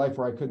time in my life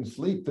where I couldn't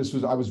sleep.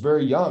 I was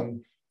very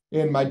young,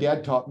 and my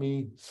dad taught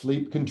me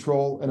sleep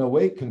control and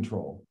awake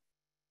control.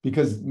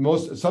 Because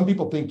some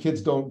people think kids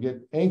don't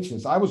get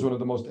anxious. I was one of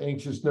the most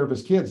anxious,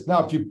 nervous kids.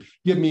 Now, if you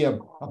give me a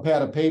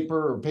pad of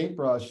paper or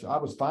paintbrush, I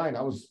was fine.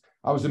 I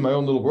was in my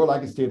own little world. I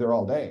could stay there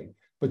all day.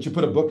 But you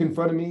put a book in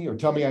front of me or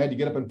tell me I had to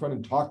get up in front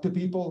and talk to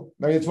people.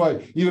 I mean, that's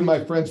why even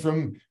my friends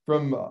from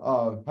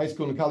high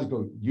school and college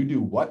go, you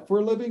do what for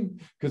a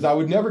living? Because I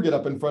would never get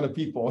up in front of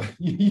people,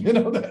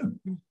 that.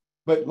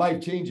 But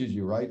life changes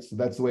you, right? So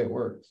that's the way it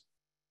works.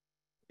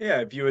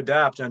 Yeah, if you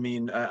adapt, I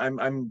mean,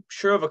 I'm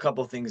sure of a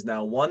couple things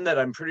now. One, that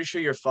I'm pretty sure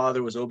your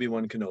father was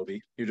Obi-Wan Kenobi.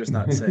 You're just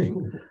not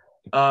saying.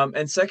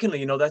 And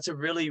secondly, that's a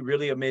really,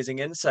 really amazing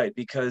insight,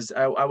 because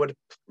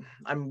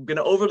I'm going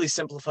to overly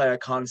simplify a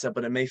concept,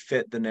 but it may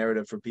fit the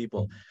narrative for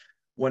people.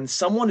 When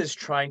someone is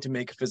trying to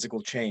make a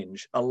physical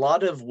change, a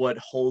lot of what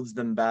holds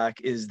them back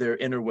is their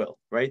inner will,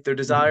 right? Their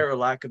desire or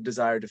lack of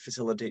desire to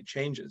facilitate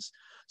changes.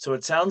 So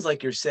it sounds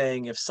like you're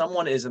saying if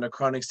someone is in a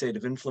chronic state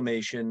of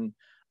inflammation,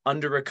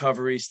 under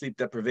recovery, sleep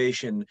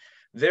deprivation,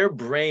 their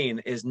brain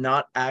is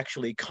not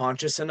actually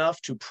conscious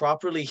enough to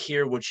properly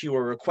hear what you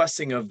are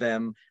requesting of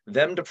them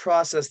to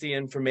process the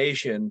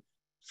information,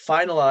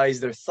 finalize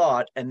their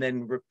thought, and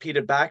then repeat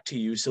it back to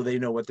you so they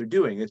know what they're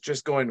doing. It's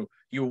just going,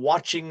 you're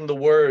watching the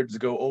words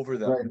go over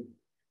them. Right.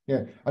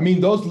 Yeah. I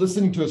mean, those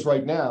listening to us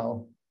right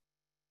now,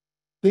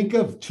 think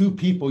of two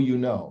people you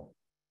know.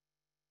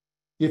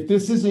 If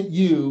this isn't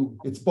you,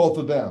 it's both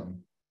of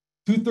them.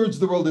 2/3 of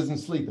the world isn't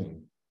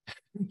sleeping.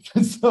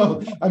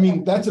 So, I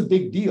mean, that's a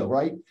big deal,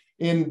 right?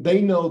 And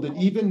they know that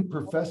even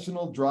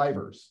professional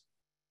drivers,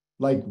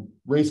 like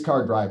race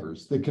car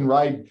drivers that can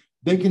ride,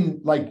 they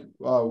can, like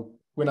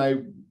when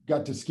I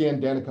got to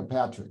scan Danica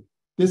Patrick,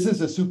 this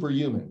is a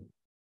superhuman.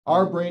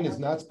 Our brain is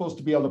not supposed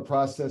to be able to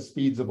process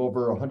speeds of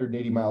over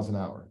 180 miles an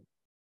hour.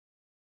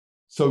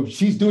 So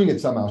she's doing it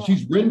somehow.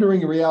 She's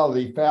rendering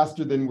reality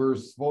faster than we're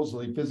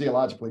supposedly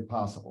physiologically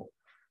possible.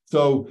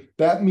 So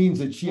that means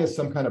that she has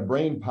some kind of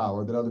brain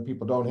power that other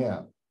people don't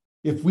have.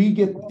 If we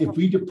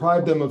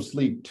deprive them of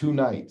sleep 2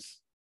 nights,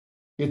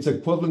 it's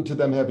equivalent to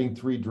them having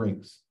 3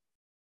 drinks.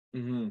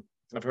 Mm-hmm.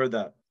 I've heard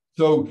that.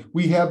 So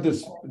we have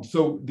this.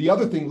 So the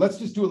other thing, let's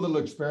just do a little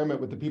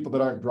experiment with the people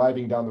that aren't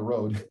driving down the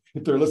road,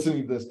 if they're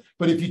listening to this.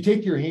 But if you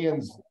take your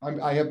hands,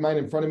 I have mine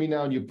in front of me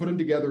now, and you put them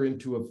together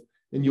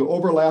and you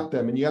overlap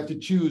them, and you have to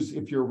choose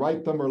if your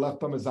right thumb or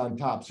left thumb is on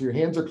top. So your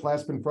hands are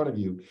clasped in front of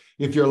you.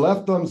 If your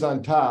left thumb's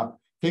on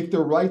top, take the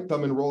right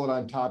thumb and roll it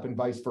on top, and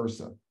vice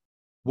versa.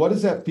 What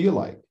does that feel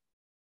like?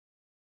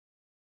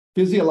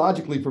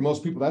 Physiologically, for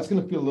most people, that's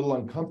going to feel a little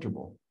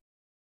uncomfortable.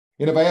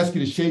 And if I ask you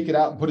to shake it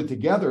out and put it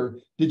together,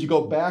 did you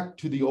go back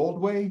to the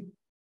old way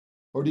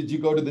or did you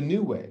go to the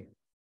new way?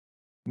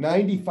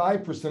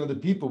 95% of the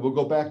people will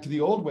go back to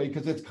the old way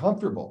because it's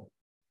comfortable.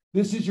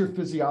 This is your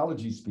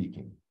physiology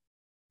speaking.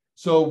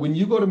 So when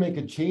you go to make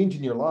a change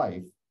in your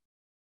life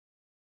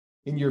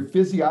and your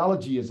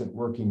physiology isn't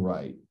working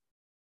right,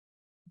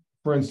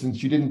 for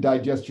instance, you didn't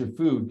digest your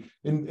food.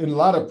 And a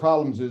lot of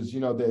problems is,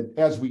 that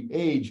as we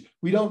age,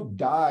 we don't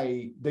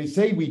die. They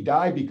say we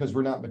die because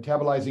we're not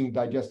metabolizing,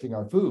 digesting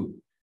our food.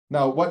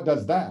 Now, what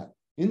does that?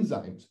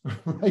 Enzymes,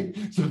 right?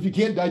 So if you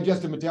can't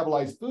digest and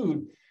metabolize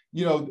food,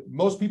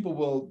 most people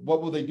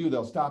what will they do?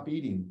 They'll stop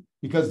eating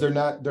because they're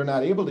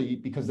not able to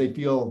eat because they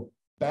feel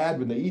bad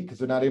when they eat because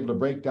they're not able to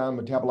break down,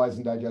 metabolize,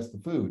 and digest the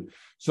food.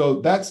 So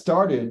that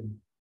started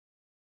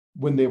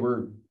when they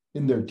were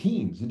in their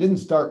teens. It didn't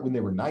start when they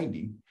were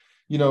 90.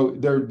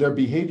 Their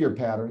behavior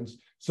patterns.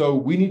 So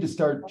we need to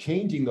start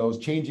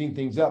changing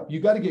things up. You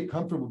got to get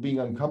comfortable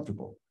being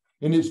uncomfortable.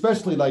 And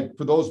especially like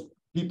for those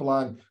people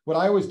what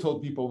I always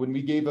told people when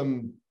we gave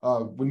them,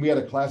 when we had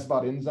a class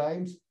about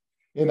enzymes,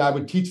 and I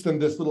would teach them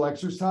this little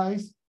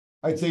exercise,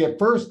 I'd say at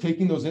first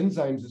taking those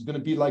enzymes is going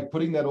to be like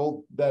putting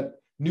that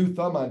new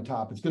thumb on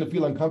top. It's going to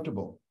feel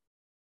uncomfortable.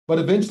 But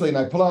eventually, and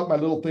I pull out my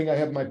little thing I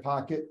have in my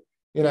pocket,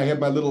 and I have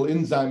my little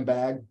enzyme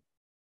bag.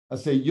 I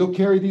say, you'll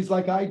carry these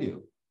like I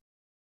do.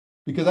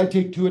 Because I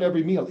take 2 at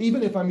every meal.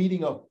 Even if I'm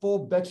eating a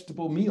full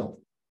vegetable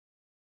meal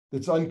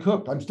that's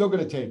uncooked, I'm still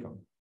going to take them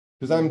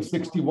because I'm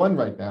 61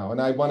 right now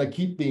and I want to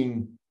keep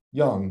being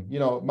young.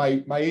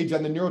 My age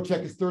on the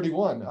NeuroCheck is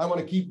 31. I want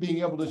to keep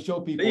being able to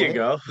show people. There you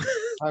go.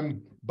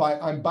 I'm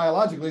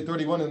biologically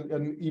 31,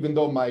 and even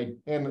though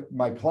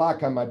my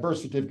clock on my birth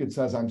certificate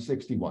says I'm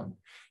 61.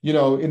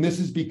 And this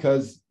is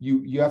because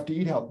you have to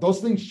eat health. Those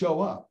things show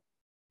up,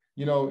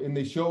 and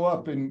they show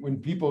up, and when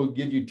people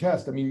give you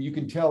tests, I mean, you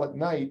can tell at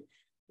night.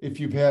 If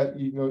you've had,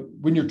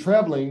 when you're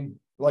traveling,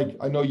 like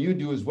I know you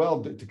do as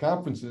well to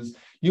conferences,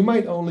 you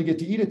might only get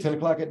to eat at 10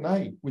 o'clock at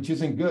night, which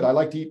isn't good. I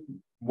like to eat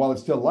while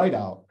it's still light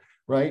out,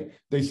 right?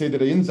 They say that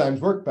the enzymes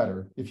work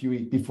better if you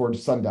eat before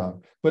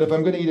sundown. But if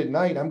I'm going to eat at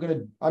night,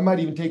 I might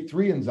even take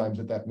 3 enzymes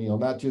at that meal,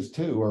 not just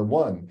 2 or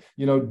 1,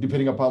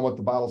 depending upon what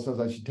the bottle says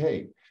I should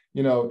take.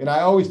 And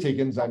I always take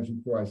enzymes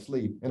before I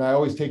sleep, and I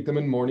always take them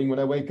in the morning when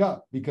I wake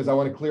up because I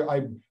want to clear.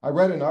 I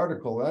read an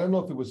article, and I don't know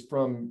if it was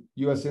from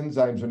US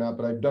Enzymes or not,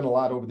 but I've done a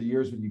lot over the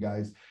years with you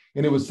guys,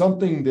 and it was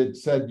something that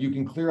said you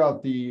can clear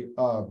out the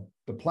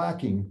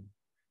plaquing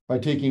by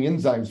taking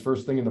enzymes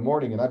first thing in the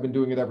morning, and I've been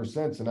doing it ever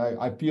since. And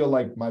I feel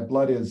like my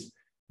blood is,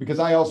 because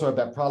I also have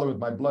that problem with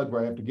my blood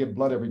where I have to give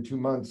blood every 2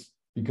 months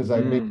because I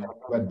make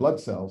red blood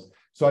cells.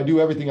 So I do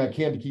everything I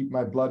can to keep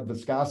my blood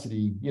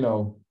viscosity,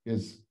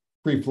 is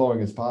free flowing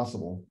as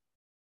possible.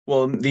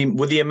 Well,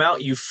 with the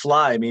amount you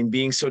fly, I mean,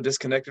 being so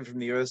disconnected from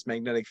the Earth's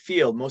magnetic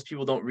field, most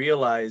people don't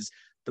realize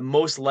the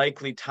most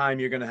likely time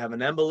you're going to have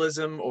an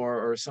embolism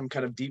or some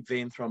kind of deep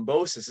vein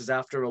thrombosis is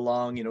after a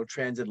long,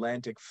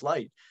 transatlantic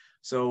flight.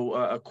 So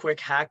a quick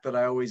hack that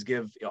I always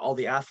give all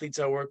the athletes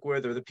I work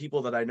with or the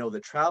people that I know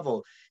that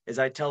travel is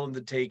I tell them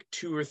to take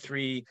 2 or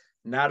 3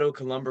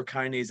 nattocolumbar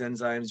kinase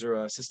enzymes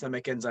or a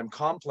systemic enzyme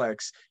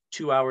complex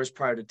 2 hours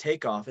prior to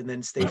takeoff, and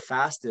then stay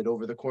fasted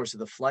over the course of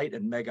the flight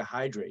and mega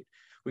hydrate.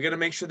 We got to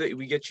make sure that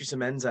we get you some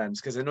enzymes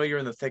because I know you're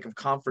in the thick of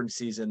conference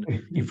season.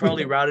 You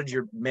probably routed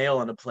your mail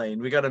on a plane.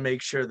 We got to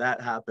make sure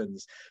that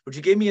happens. But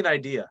you gave me an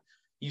idea.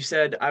 You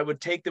said I would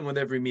take them with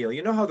every meal.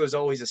 You know how there's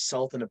always a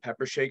salt and a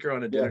pepper shaker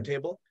on a dinner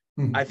table?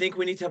 I think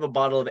we need to have a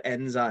bottle of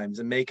enzymes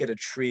and make it a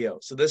trio.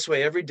 So this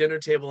way, every dinner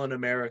table in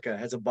America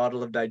has a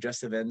bottle of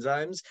digestive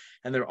enzymes,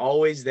 and they're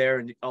always there,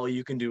 and all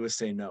you can do is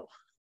say no.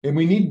 And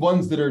we need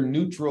ones that are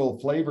neutral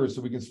flavors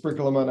so we can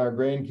sprinkle them on our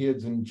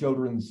grandkids and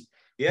children's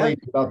Yeah.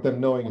 plates without them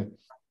knowing it.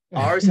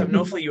 Ours have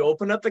no flavor. You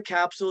open up the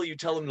capsule, you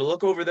tell them to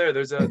look over there.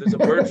 There's a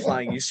bird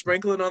flying. You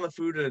sprinkle it on the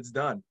food, and it's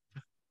done.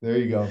 There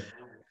you go.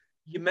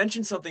 You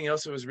mentioned something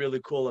else that was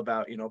really cool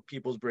about,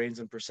 people's brains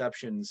and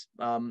perceptions.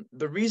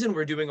 The reason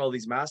we're doing all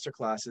these master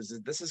classes is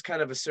this is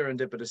kind of a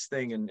serendipitous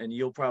thing, and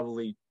you'll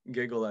probably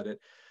giggle at it.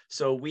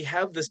 So we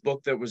have this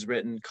book that was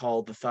written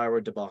called The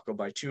Thyroid Debacle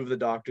by two of the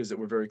doctors that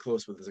we're very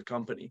close with as a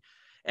company.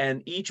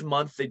 And each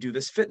month they do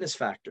this fitness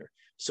factor.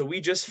 So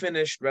we just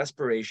finished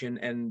respiration,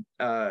 and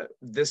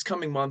this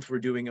coming month we're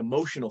doing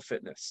emotional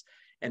fitness.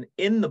 And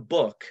in the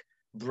book,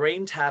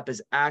 BrainTap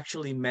is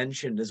actually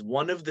mentioned as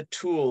one of the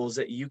tools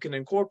that you can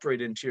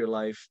incorporate into your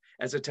life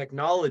as a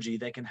technology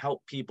that can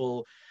help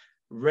people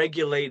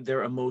regulate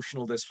their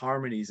emotional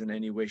disharmonies in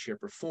any way,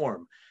 shape, or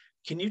form.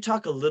 Can you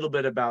talk a little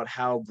bit about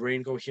how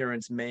brain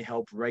coherence may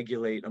help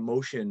regulate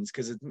emotions?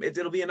 Because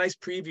it'll be a nice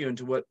preview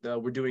into what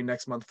we're doing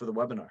next month for the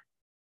webinar.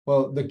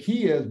 Well, the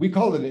key is we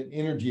call it an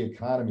energy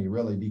economy,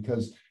 really,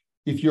 because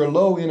if you're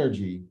low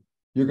energy,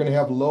 you're going to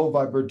have low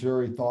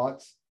vibratory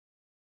thoughts,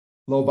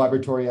 low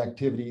vibratory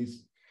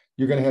activities.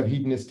 You're going to have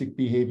hedonistic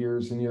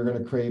behaviors, and you're going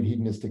to crave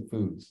hedonistic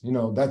foods.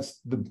 That's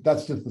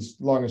just the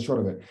long and short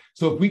of it.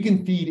 So if we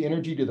can feed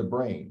energy to the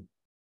brain,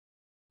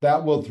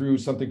 that will, through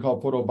something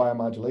called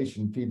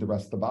photobiomodulation, feed the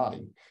rest of the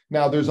body.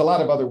 Now, there's a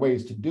lot of other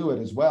ways to do it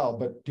as well,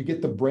 but to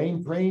get the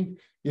brain trained,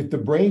 if the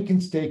brain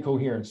can stay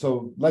coherent.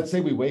 So let's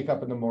say we wake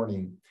up in the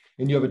morning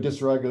and you have a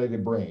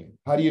dysregulated brain.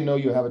 How do you know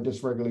you have a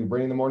dysregulated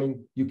brain in the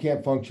morning? You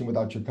can't function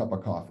without your cup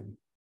of coffee.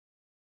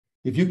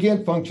 If you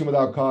can't function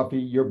without coffee,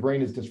 your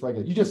brain is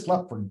dysregulated. You just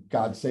slept, for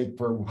God's sake,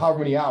 for however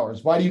many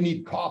hours. Why do you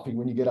need coffee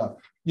when you get up?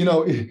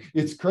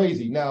 It's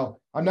crazy. Now,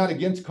 I'm not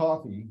against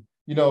coffee.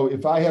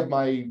 If I have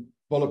my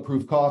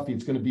bulletproof coffee,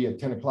 it's going to be at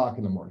 10 o'clock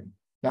in the morning,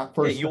 not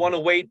first. Yeah, you want to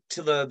wait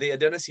till the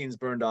adenosines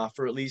burned off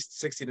for at least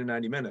 60 to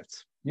 90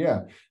 minutes.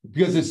 Yeah,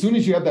 because as soon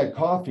as you have that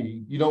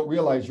coffee, you don't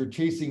realize you're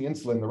chasing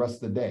insulin the rest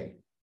of the day.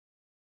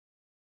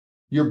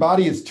 Your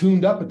body is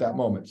tuned up at that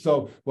moment.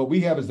 So what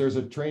we have is there's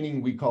a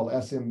training we call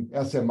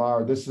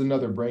SMR. This is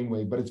another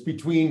brainwave, but it's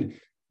between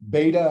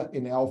beta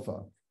and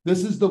alpha.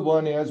 This is the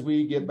one, as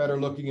we get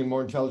better looking and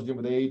more intelligent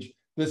with age,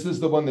 this is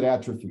the one that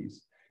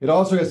atrophies. It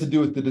also has to do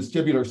with the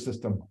vestibular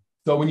system.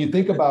 So when you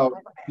think about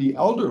the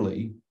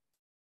elderly,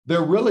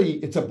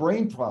 it's a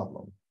brain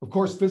problem. Of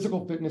course,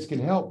 physical fitness can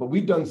help, but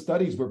we've done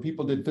studies where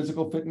people did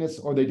physical fitness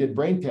or they did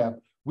BrainTap.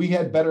 We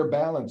had better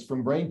balance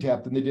from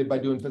BrainTap than they did by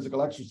doing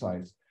physical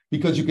exercise,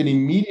 because you can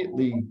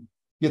immediately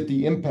get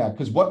the impact.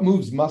 Because what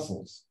moves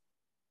muscles?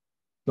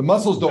 The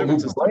muscles don't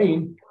move the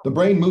brain. The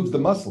brain moves the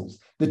muscles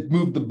that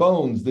move the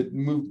bones, that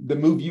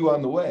move you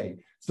on the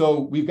way. So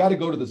we've got to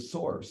go to the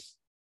source.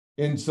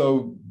 And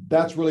so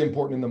that's really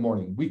important in the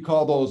morning. We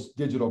call those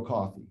digital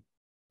coffee.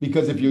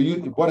 Because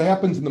what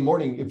happens in the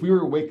morning, if we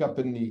were to wake up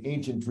in the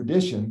ancient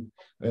tradition,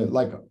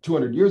 like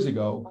 200 years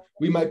ago,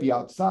 we might be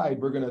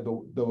outside.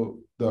 The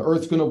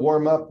earth's going to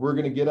warm up. We're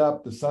going to get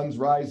up. The sun's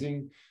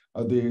rising.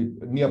 The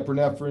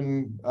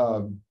norepinephrine,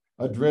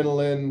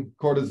 adrenaline,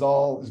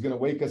 cortisol is going to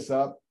wake us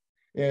up,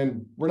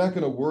 and we're not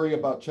going to worry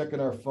about checking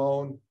our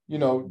phone.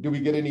 Did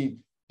we get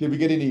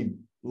any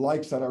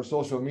likes on our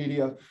social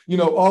media?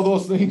 All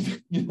those things.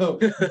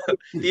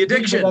 The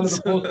addictions. Go down to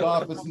the post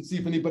office and see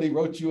if anybody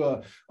wrote you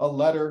a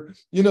letter.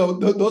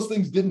 Those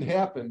things didn't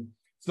happen.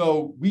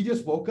 So we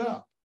just woke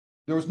up.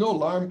 There was no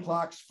alarm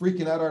clocks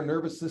freaking out our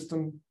nervous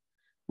system,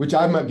 which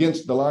I'm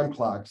against the alarm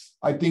clocks.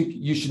 I think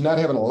you should not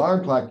have an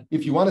alarm clock.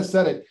 If you want to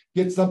set it,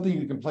 get something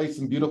that can play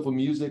some beautiful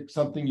music,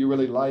 something you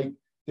really like,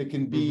 that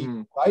can be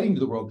exciting to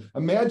the world.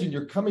 Imagine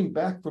you're coming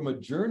back from a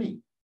journey.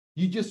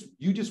 You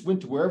just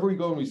went to wherever we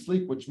go and we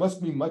sleep, which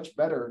must be much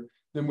better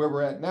than where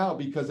we're at now,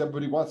 because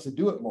everybody wants to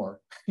do it more.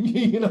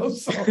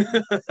 So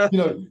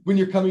when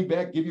you're coming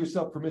back, give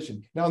yourself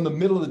permission. Now, in the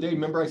middle of the day,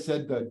 remember I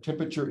said the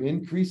temperature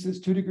increases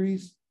 2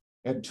 degrees?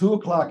 At 2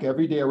 o'clock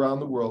every day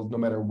around the world, no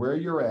matter where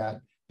you're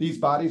at, these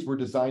bodies were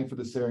designed for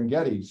the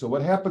Serengeti. So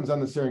what happens on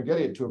the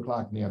Serengeti at 2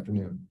 o'clock in the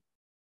afternoon?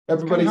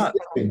 Everybody's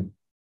sleeping.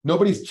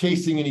 Nobody's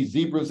chasing any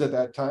zebras at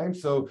that time.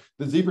 So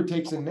the zebra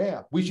takes a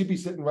nap. We should be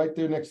sitting right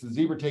there next to the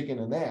zebra taking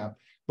a nap.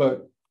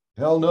 But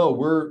hell no,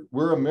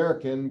 we're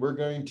American. We're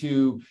going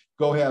to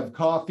go have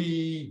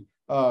coffee,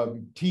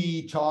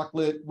 tea,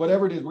 chocolate,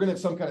 whatever it is. We're going to have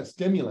some kind of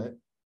stimulant,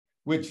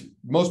 which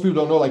most people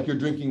don't know, like you're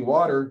drinking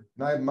water.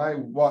 And I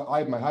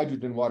have my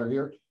hydrogen water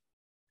here.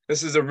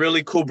 This is a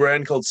really cool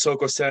brand called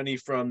Sokoseni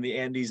from the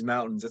Andes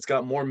Mountains. It's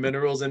got more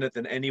minerals in it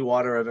than any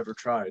water I've ever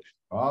tried.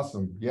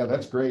 Awesome. Yeah,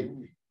 that's great.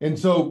 And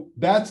so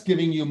that's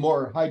giving you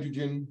more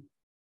hydrogen.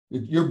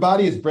 Your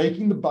body is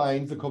breaking the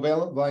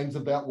covalent binds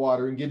of that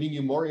water and giving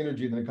you more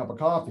energy than a cup of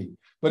coffee.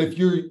 But if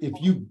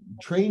you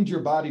trained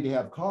your body to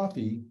have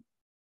coffee,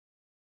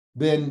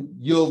 then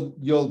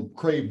you'll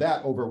crave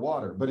that over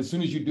water. But as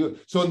soon as you do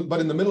it, but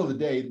in the middle of the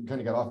day,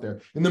 kind of got off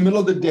there. In the middle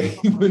of the day,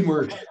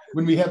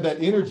 when we have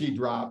that energy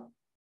drop,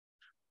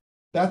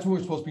 that's when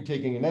we're supposed to be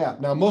taking a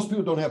nap. Now, most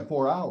people don't have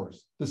 4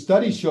 hours. The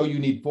studies show you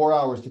need 4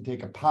 hours to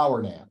take a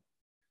power nap.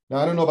 Now,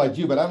 I don't know about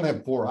you, but I don't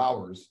have 4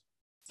 hours.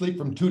 Sleep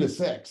from 2 to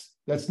 6.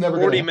 That's never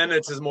 40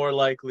 minutes is more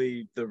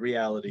likely the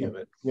reality of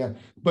it. Yeah,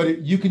 but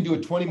you can do a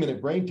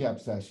 20-minute BrainTap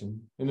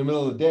session in the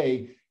middle of the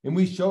day. And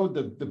we showed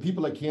the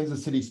people at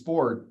Kansas City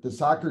Sport, the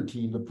soccer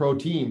team, the pro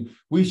team,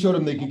 we showed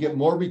them they could get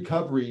more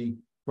recovery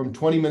from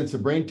 20 minutes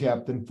of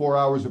BrainTap than 4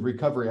 hours of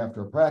recovery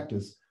after a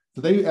practice.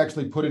 So they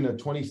actually put in a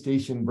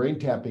 20-station brain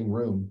tapping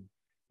room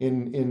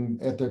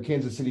at their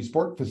Kansas City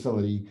Sport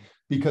facility,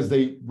 because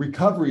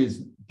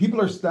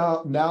people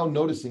are now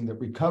noticing that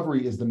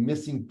recovery is the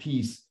missing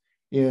piece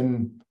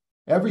in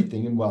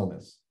everything in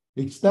wellness.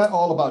 It's not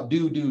all about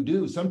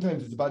do.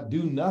 Sometimes it's about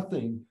do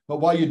nothing. But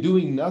while you're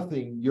doing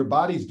nothing, your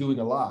body's doing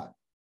a lot.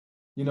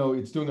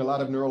 It's doing a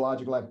lot of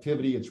neurological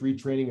activity. It's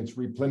retraining, it's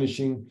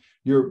replenishing.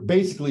 You're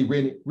basically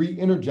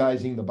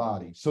re-energizing the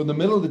body. So in the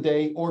middle of the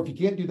day, or if you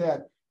can't do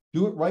that,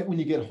 do it right when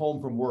you get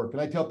home from work.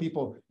 And I tell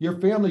people, your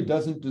family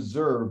doesn't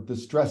deserve the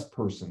stressed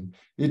person.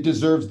 It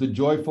deserves the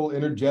joyful,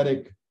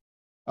 energetic,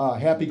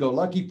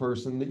 happy-go-lucky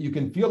person that you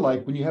can feel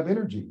like when you have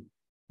energy.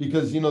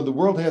 Because,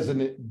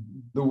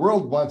 the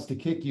world wants to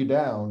kick you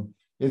down.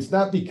 It's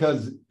not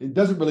because it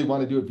doesn't really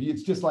want to do it for you.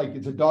 It's just like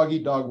it's a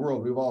dog-eat-dog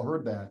world. We've all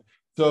heard that.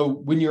 So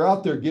when you're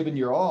out there giving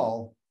your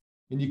all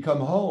and you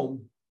come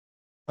home,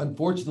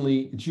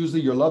 unfortunately, it's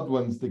usually your loved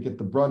ones that get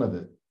the brunt of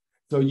it.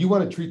 So you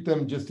want to treat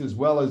them just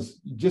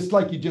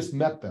like you just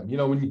met them.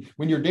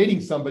 When you're dating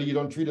somebody, you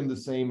don't treat them the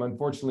same,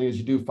 unfortunately, as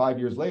you do 5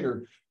 years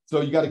later.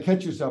 So you got to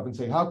catch yourself and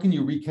say, how can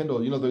you rekindle?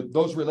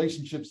 Those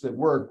relationships that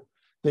work,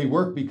 they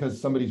work because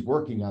somebody's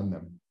working on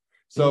them.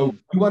 So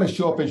you want to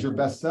show up as your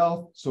best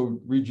self, so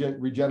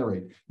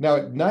regenerate. Now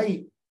at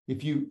night,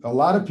 a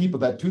lot of people,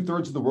 that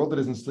 2/3 of the world that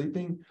isn't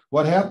sleeping,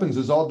 what happens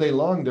is all day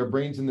long, their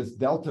brain's in this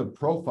delta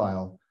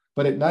profile,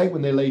 but at night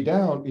when they lay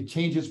down, it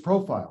changes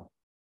profile.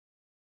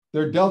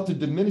 Their delta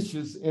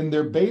diminishes and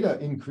their beta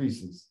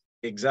increases.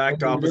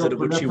 Exact opposite of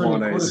what you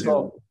want, I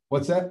assume.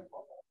 What's that?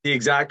 The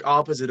exact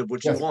opposite of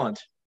what you want.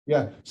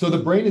 Yeah. So the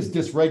brain is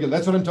dysregulated.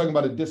 That's what I'm talking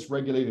about, a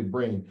dysregulated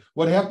brain.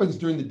 What happens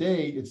during the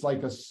day, it's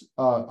like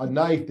a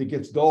knife that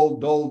gets dull.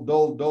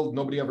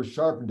 Nobody ever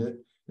sharpened it.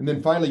 And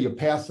then finally you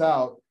pass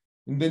out.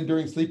 And then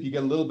during sleep, you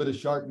get a little bit of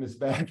sharpness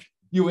back.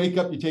 You wake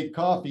up, you take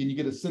coffee, and you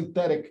get a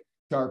synthetic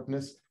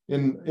sharpness.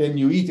 And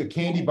you eat a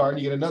candy bar and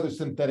you get another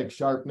synthetic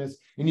sharpness,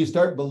 and you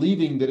start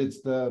believing that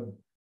it's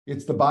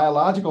the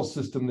biological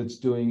system that's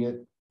doing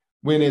it,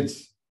 when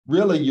it's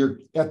really you're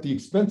at the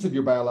expense of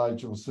your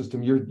biological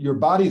system. Your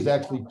body is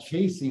actually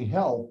chasing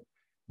health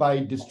by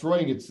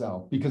destroying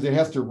itself, because it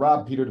has to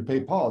rob Peter to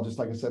pay Paul, just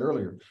like I said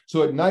earlier.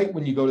 So at night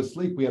when you go to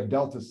sleep, we have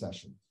delta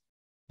sessions.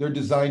 They're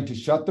designed to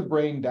shut the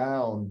brain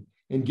down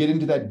and get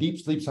into that deep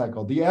sleep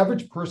cycle. The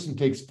average person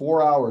takes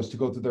 4 hours to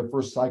go through their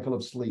first cycle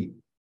of sleep.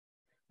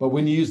 But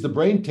when you use the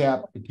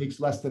BrainTap, it takes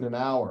less than an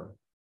hour.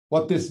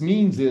 What this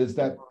means is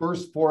that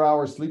first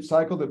 4-hour sleep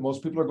cycle that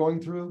most people are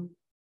going through,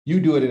 you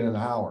do it in an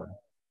hour.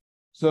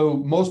 So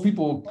most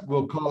people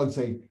will call and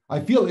say, I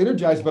feel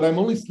energized, but I'm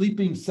only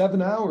sleeping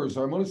 7 hours,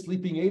 or I'm only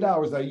sleeping 8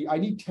 hours. I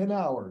need 10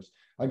 hours.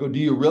 I go, do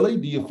you really?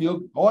 Do you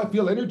feel, I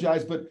feel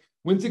energized, but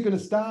when's it going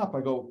to stop?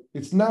 I go,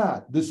 it's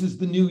not. This is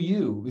the new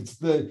you.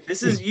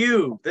 This is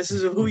you. This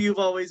is who you've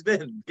always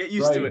been. Get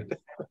used to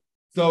it.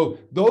 So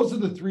those are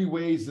the 3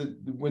 ways that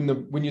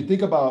when you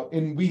think about,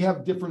 and we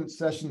have different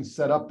sessions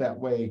set up that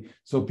way,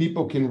 so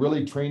people can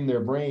really train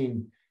their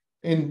brain.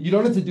 And you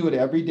don't have to do it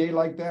every day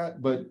like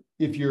that, but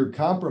if you're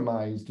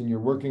compromised and you're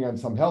working on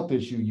some health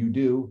issue, you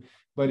do.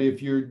 But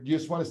if you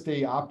just want to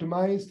stay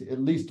optimized, at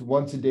least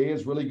once a day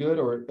is really good,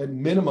 or at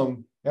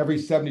minimum every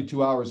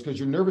 72 hours, because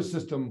your nervous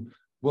system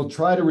will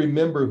try to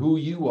remember who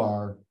you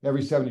are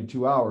every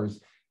 72 hours.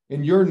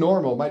 And your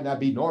normal might not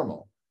be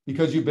normal,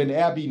 because you've been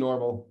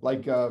abnormal,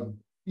 like,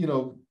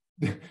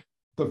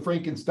 the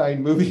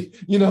Frankenstein movie,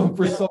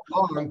 for so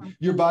long,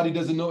 your body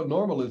doesn't know what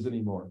normal is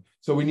anymore.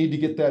 So we need to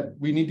get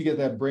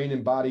that brain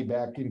and body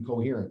back in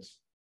coherence.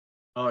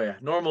 Oh yeah.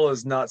 Normal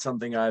is not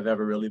something I've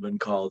ever really been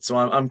called. So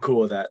I'm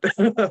cool with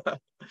that.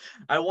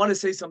 I want to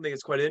say something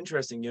that's quite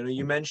interesting.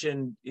 You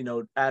mentioned,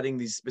 adding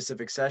these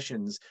specific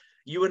sessions.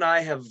 You and I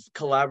have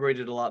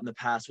collaborated a lot in the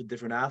past with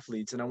different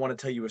athletes, and I want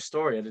to tell you a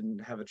story I didn't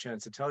have a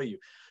chance to tell you.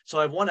 So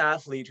I have one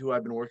athlete who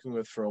I've been working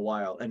with for a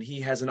while, and he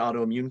has an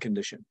autoimmune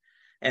condition.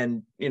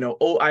 And,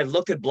 I've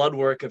looked at blood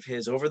work of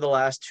his over the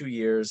last 2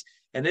 years,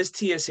 and his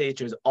TSH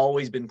has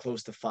always been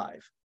close to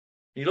 5.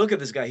 You look at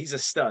this guy, he's a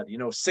stud,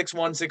 6'1",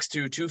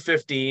 6'2",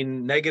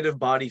 215, negative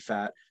body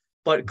fat,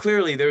 but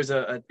clearly there's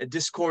a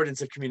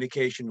discordance of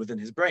communication within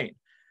his brain.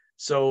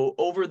 So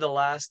over the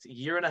last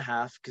year and a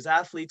half, because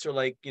athletes are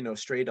like,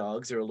 stray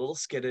dogs, they're a little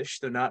skittish.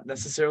 They're not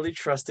necessarily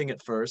trusting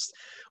at first.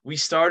 We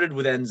started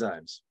with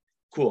enzymes.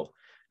 Cool.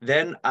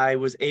 Then I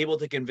was able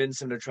to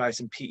convince him to try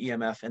some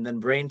PEMF and then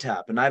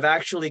BrainTap. And I've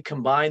actually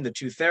combined the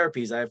 2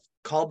 therapies. I have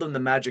called them the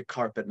magic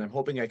carpet, and I'm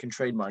hoping I can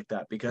trademark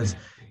that because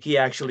he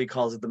actually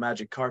calls it the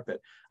magic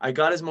carpet. I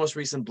got his most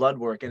recent blood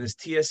work, and his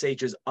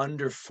TSH is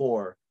under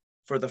 4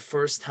 for the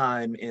first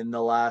time in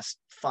the last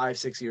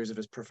 5-6 years of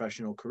his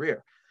professional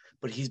career.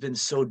 But he's been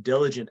so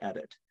diligent at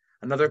it.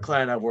 Another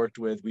client I worked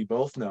with, we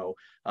both know,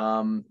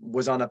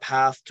 was on a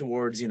path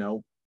towards,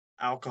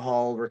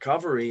 alcohol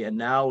recovery, and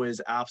now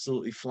is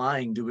absolutely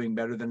flying, doing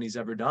better than he's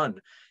ever done.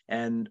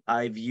 And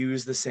I've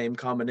used the same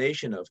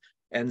combination of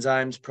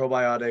enzymes,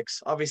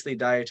 probiotics, obviously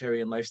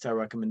dietary and lifestyle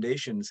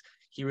recommendations.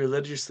 He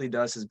religiously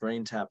does his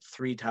BrainTap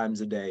 3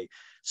 times a day.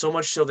 So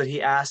much so that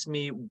he asked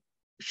me,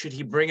 should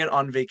he bring it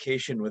on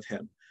vacation with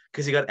him?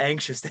 Because he got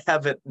anxious to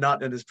have it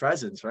not in his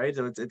presence, right?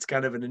 So it's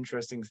kind of an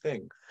interesting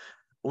thing.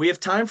 We have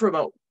time for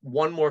about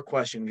one more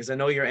question, because I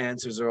know your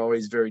answers are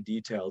always very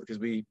detailed, because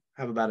we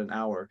have about an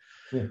hour.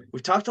 Yeah.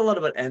 We've talked a lot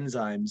about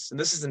enzymes, and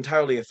this is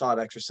entirely a thought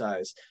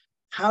exercise.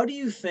 How do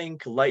you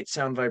think light,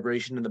 sound,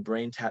 vibration in the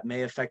BrainTap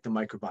may affect the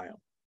microbiome?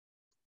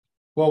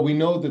 Well, we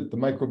know that the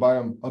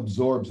microbiome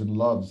absorbs and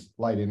loves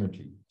light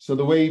energy. So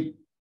the way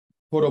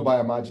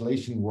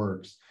photobiomodulation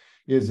works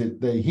is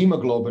that the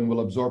hemoglobin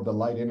will absorb the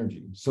light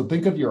energy. So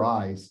think of your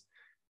eyes.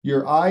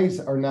 Your eyes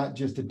are not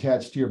just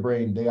attached to your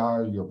brain, they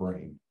are your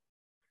brain.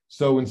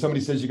 So when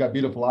somebody says you got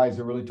beautiful eyes,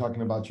 they're really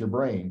talking about your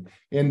brain.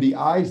 And the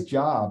eye's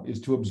job is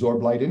to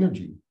absorb light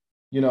energy.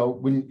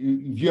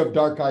 If you have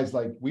dark eyes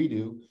like we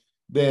do,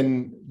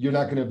 then you're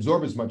not going to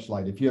absorb as much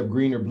light. If you have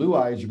green or blue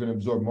eyes, you're going to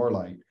absorb more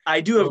light.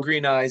 I do have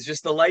green eyes,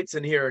 just the lights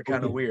in here are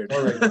kind of weird.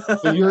 All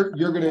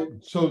right.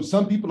 So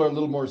some people are a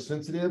little more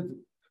sensitive.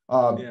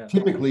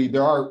 Typically,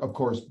 there are, of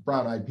course,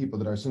 brown-eyed people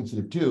that are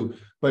sensitive too,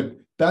 but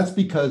that's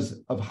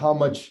because of how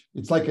much,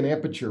 it's like an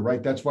aperture,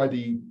 right? That's why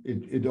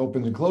it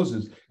opens and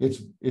closes.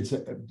 It's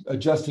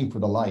adjusting for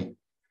the light.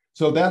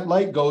 So that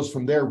light goes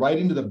from there right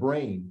into the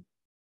brain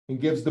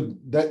and gives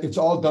it's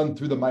all done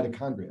through the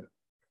mitochondria.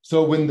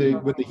 So when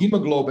the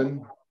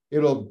hemoglobin,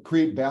 it'll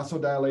create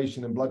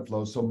vasodilation and blood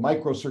flow, so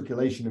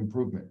microcirculation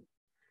improvement.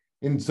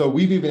 And so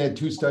we've even had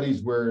 2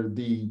 studies where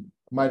the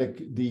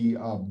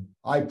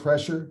eye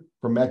pressure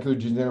from macular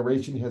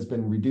degeneration has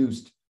been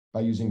reduced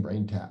by using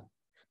BrainTap,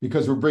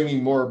 because we're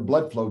bringing more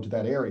blood flow to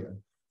that area.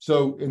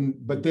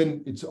 But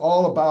then it's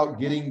all about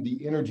getting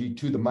the energy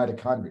to the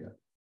mitochondria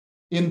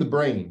in the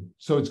brain.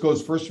 So it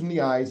goes first from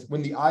the eyes.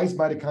 When the eye's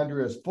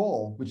mitochondria is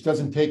full, which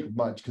doesn't take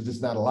much because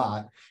it's not a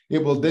lot,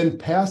 it will then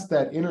pass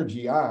that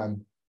energy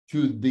on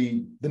to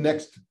the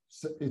next.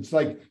 It's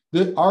like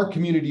our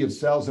community of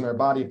cells in our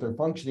body, if they're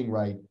functioning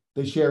right,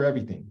 they share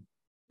everything.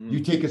 You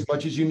take as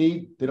much as you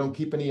need. They don't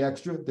keep any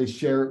extra. They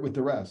share it with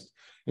the rest.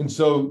 And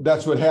so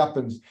that's what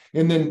happens.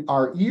 And then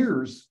our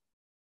ears,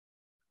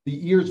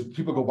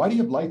 people go, why do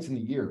you have lights in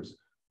the ears?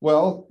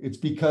 Well, it's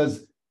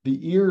because the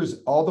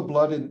ears, all the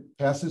blood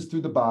passes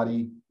through the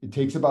body. It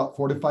takes about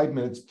 4 to 5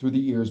 minutes through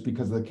the ears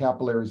because of the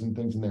capillaries and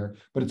things in there.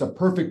 But it's a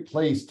perfect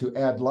place to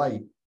add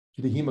light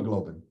to the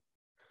hemoglobin.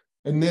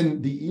 And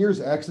then the ears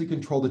actually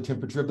control the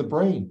temperature of the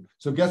brain.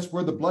 So guess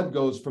where the blood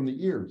goes from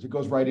the ears? It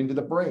goes right into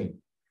the brain.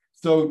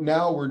 So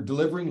now we're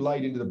delivering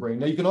light into the brain.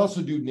 Now you can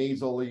also do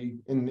nasally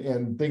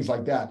and things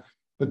like that,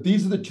 but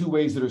these are the 2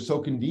 ways that are so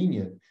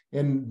convenient.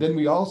 And then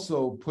we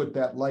also put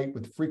that light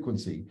with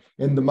frequency.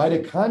 And the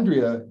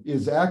mitochondria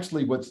is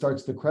actually what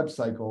starts the Krebs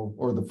cycle,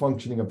 or the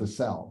functioning of the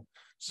cell.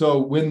 So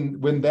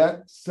when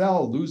that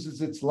cell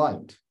loses its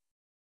light,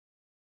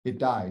 it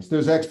dies.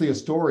 There's actually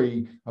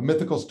a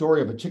mythical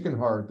story of a chicken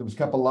heart that was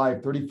kept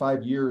alive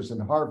 35 years in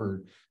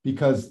Harvard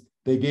because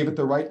they gave it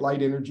the right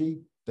light energy,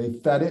 they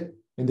fed it,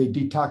 and they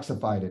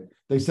detoxified it.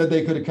 They said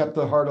they could have kept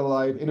the heart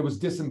alive, and it was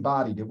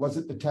disembodied. It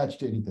wasn't attached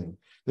to anything.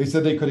 They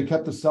said they could have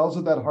kept the cells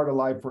of that heart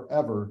alive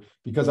forever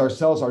because our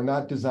cells are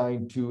not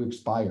designed to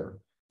expire.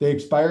 They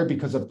expire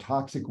because of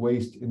toxic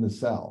waste in the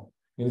cell,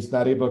 and it's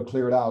not able to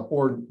clear it out,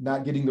 or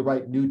not getting the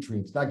right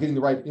nutrients, not getting the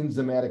right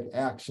enzymatic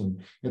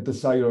action at the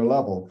cellular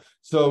level.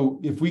 So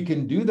if we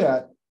can do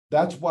that,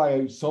 that's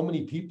why so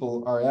many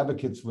people are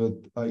advocates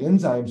with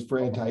enzymes for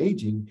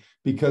anti-aging,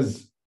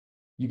 because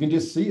you can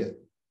just see it.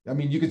 I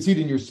mean, you can see it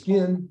in your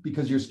skin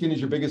because your skin is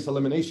your biggest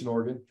elimination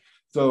organ.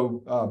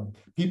 So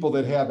people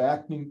that have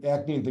acne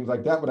and things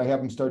like that, when I have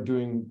them start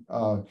doing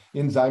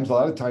enzymes, a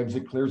lot of times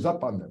it clears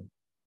up on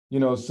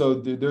them. So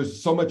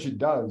there's so much it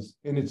does.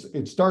 And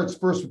it starts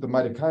first with the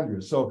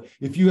mitochondria. So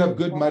if you have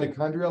good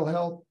mitochondrial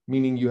health,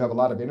 meaning you have a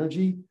lot of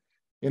energy,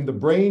 and the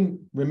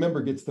brain,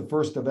 remember, gets the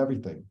first of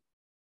everything.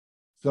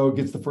 So it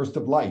gets the first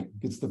of light,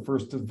 gets the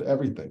first of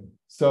everything.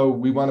 So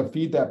we want to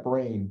feed that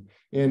brain.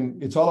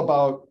 And it's all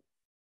about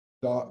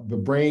the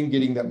brain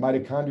getting that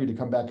mitochondria to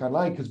come back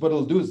online, because what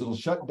it'll do is it'll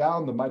shut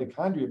down the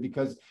mitochondria,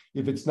 because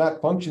if it's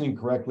not functioning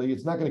correctly,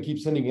 it's not going to keep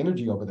sending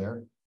energy over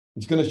there.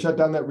 It's going to shut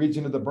down that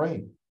region of the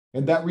brain.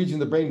 And that region of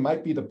the brain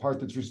might be the part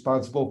that's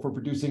responsible for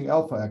producing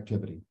alpha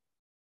activity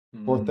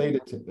or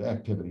theta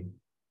activity.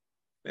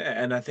 Yeah,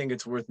 and I think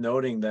it's worth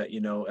noting that,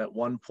 at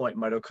one point,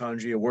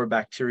 mitochondria were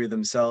bacteria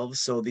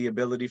themselves. So the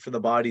ability for the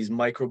body's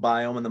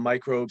microbiome and the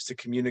microbes to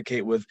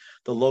communicate with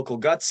the local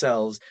gut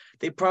cells,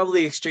 they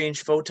probably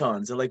exchange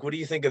photons. They're like, what do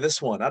you think of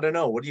this one? I don't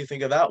know. What do you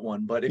think of that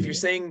one? But if you're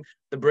saying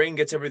the brain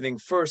gets everything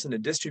first and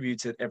it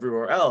distributes it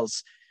everywhere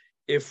else,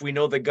 if we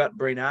know the gut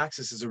brain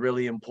axis is a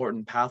really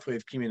important pathway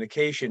of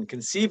communication,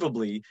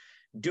 conceivably,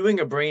 doing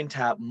a brain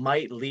tap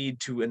might lead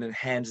to an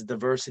enhanced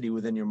diversity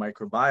within your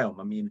microbiome.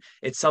 I mean,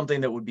 it's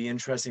something that would be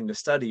interesting to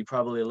study,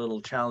 probably a little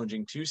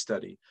challenging to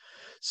study. Yeah,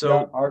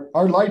 So,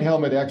 our light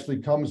helmet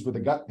actually comes with a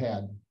gut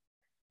pad,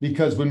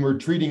 because when we're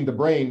treating the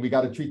brain, we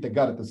got to treat the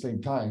gut at the same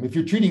time. If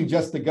you're treating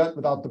just the gut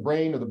without the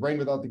brain, or the brain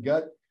without the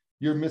gut,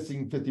 you're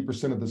missing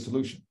 50% of the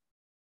solution.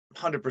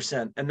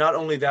 100%. And not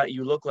only that,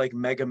 you look like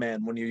Mega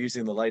Man when you're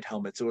using the light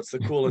helmet. So it's the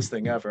coolest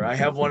thing ever. I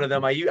have one of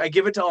them. I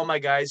give it to all my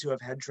guys who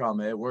have head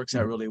trauma. It works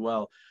out really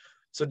well.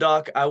 So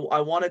Doc, I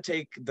want to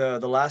take the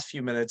last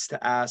few minutes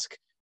to ask,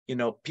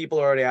 people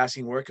are already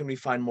asking, where can we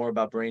find more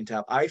about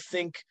BrainTap? I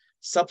think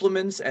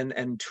supplements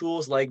and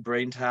tools like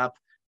BrainTap,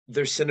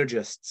 they're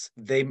synergists.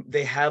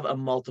 They have a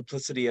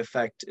multiplicity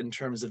effect in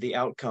terms of the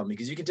outcome,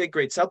 because you can take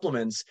great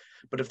supplements,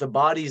 but if the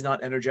body is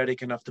not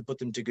energetic enough to put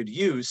them to good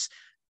use,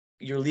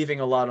 you're leaving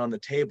a lot on the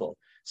table.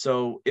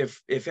 So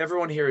if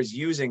everyone here is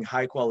using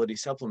high quality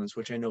supplements,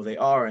 which I know they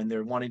are, and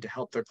they're wanting to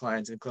help their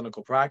clients in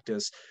clinical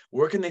practice,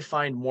 where can they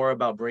find more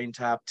about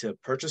BrainTap to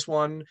purchase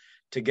one,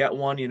 to get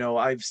one?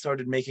 I've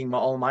started making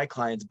all my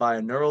clients buy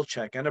a neural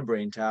check and a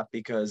BrainTap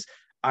because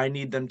I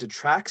need them to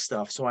track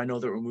stuff so I know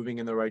that we're moving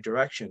in the right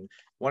direction.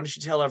 Why don't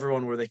you tell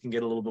everyone where they can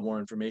get a little bit more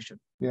information?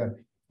 Yeah,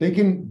 they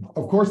can,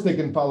 of course, they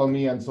can follow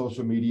me on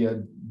social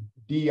media,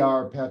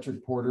 Dr.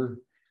 Patrick Porter,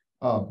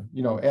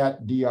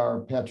 at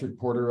Dr. Patrick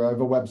Porter. I have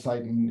a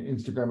website and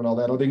Instagram and all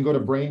that. Or they can go to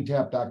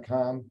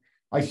braintap.com.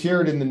 I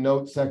shared in the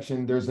notes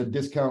section, there's a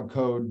discount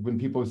code when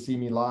people see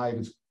me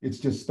live. It's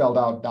just spelled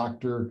out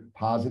Dr.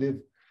 Positive.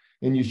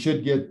 And you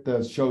should get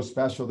the show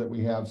special that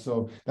we have.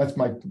 So that's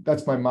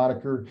my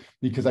moniker,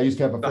 because I used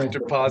to have a friend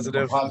Dr.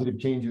 Positive. positive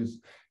changes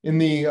in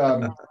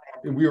the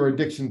we were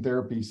addiction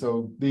therapy.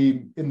 So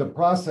in the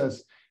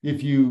process,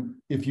 if you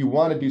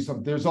want to do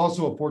something, there's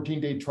also a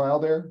 14-day trial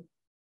there.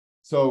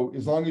 So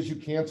as long as you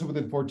cancel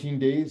within 14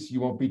 days, you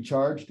won't be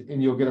charged,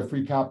 and you'll get a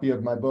free copy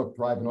of my book,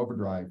 Thrive and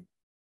Overdrive.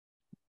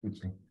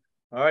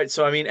 All right.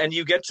 So, I mean, and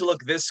you get to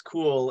look this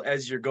cool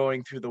as you're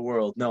going through the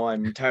world. No,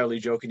 I'm entirely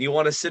joking. You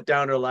want to sit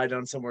down or lie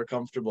down somewhere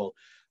comfortable.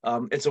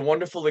 It's a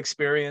wonderful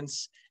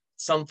experience,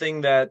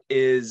 something that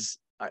is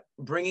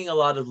bringing a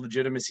lot of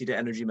legitimacy to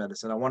energy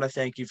medicine. I want to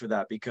thank you for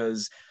that,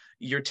 because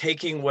you're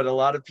taking what a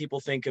lot of people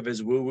think of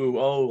as woo woo,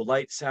 oh,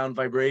 light, sound,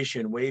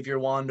 vibration, wave your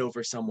wand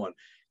over someone.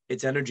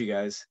 It's energy,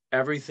 guys.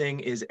 Everything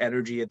is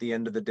energy at the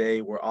end of the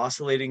day. We're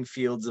oscillating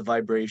fields of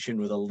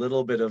vibration with a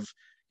little bit of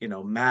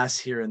mass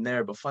here and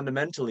there, but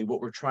fundamentally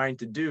what we're trying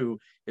to do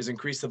is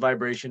increase the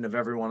vibration of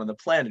everyone on the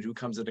planet who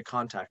comes into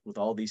contact with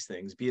all these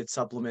things, be it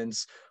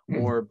supplements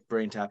or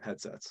BrainTap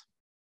headsets.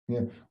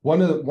 Yeah,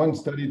 one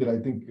study that I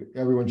think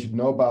everyone should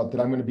know about, that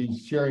I'm going to be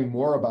sharing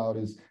more about,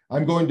 is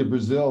I'm going to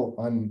Brazil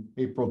on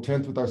April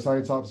 10th with our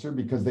science officer,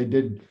 because they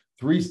did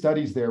 3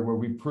 studies there where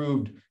we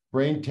proved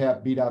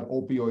BrainTap beat out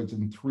opioids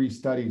in 3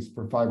 studies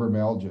for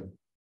fibromyalgia.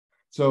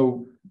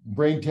 So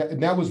BrainTap,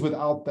 and that was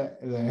without the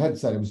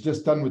headset. It was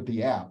just done with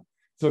the app.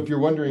 So if you're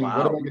wondering, wow,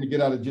 what am I going to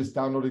get out of just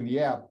downloading the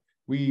app?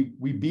 We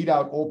beat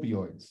out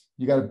opioids.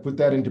 You got to put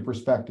that into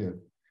perspective.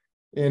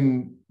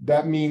 And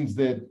that means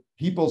that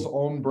people's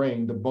own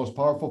brain, the most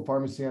powerful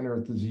pharmacy on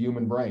earth, is a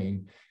human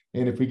brain.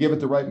 And if we give it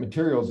the right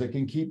materials, it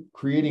can keep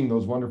creating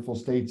those wonderful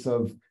states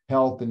of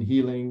health and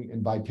healing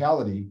and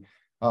vitality,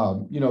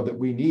 that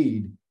we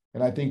need.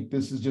 And I think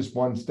this is just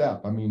one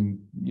step. I mean,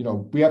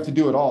 we have to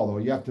do it all, though.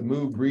 You have to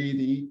move, breathe,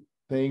 eat,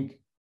 think,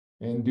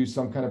 and do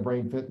some kind of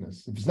brain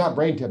fitness. If it's not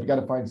BrainTap, you got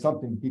to find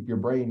something to keep your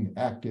brain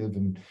active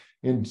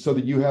and so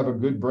that you have a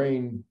good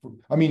brain.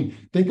 I mean,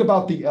 think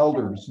about the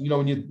elders.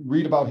 When you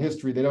read about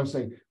history, they don't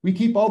say, we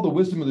keep all the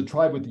wisdom of the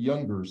tribe with the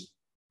youngers.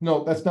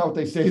 No, that's not what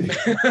they say. We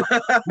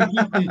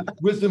keep the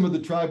wisdom of the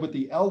tribe with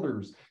the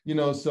elders.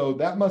 So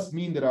that must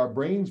mean that our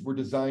brains were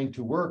designed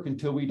to work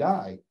until we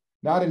die,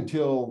 not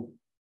until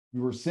we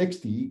were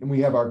 60 and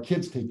we have our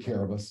kids take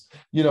care of us.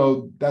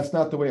 That's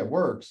not the way it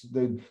works.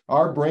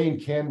 Our brain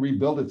can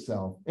rebuild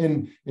itself.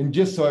 And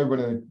just so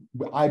everyone,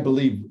 I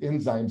believe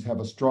enzymes have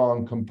a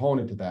strong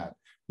component to that,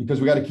 because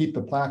we got to keep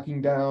the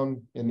plaquing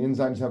down, and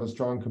enzymes have a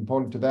strong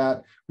component to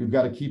that. We've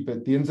got to keep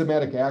it, the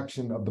enzymatic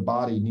action of the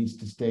body needs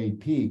to stay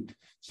peaked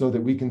so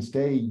that we can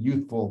stay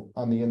youthful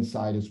on the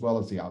inside as well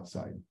as the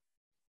outside.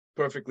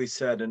 Perfectly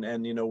said.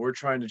 And we're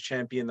trying to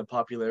champion the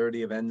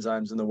popularity of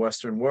enzymes in the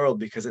Western world,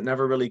 because it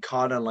never really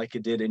caught on like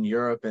it did in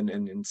Europe and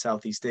in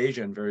Southeast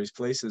Asia and various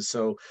places.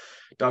 So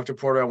Dr.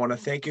 Porter, I want to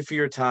thank you for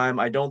your time.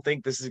 I don't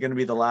think this is going to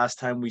be the last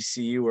time we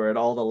see you, or at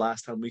all the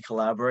last time we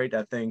collaborate.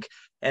 I think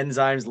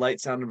enzymes,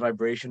 light, sound, and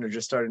vibration are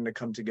just starting to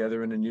come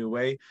together in a new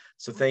way.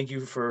 So thank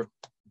you for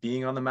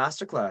being on the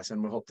masterclass,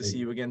 and we hope to see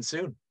you again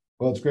soon.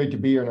 Well, it's great to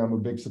be here, and I'm a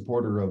big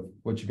supporter of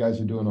what you guys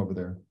are doing over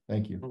there.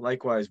 Thank you.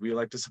 Likewise, we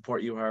like to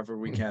support you however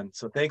we can.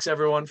 So thanks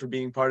everyone for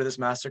being part of this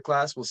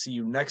masterclass. We'll see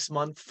you next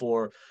month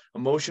for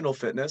emotional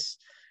fitness.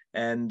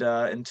 And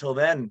until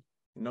then,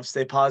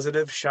 stay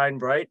positive, shine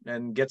bright,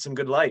 and get some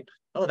good light.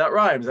 Oh, that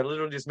rhymes. I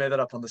literally just made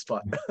that up on the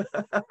spot.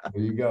 There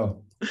you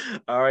go.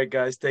 All right,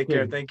 guys. Take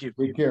care. Thank you.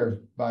 Take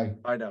care. Bye.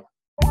 Bye now.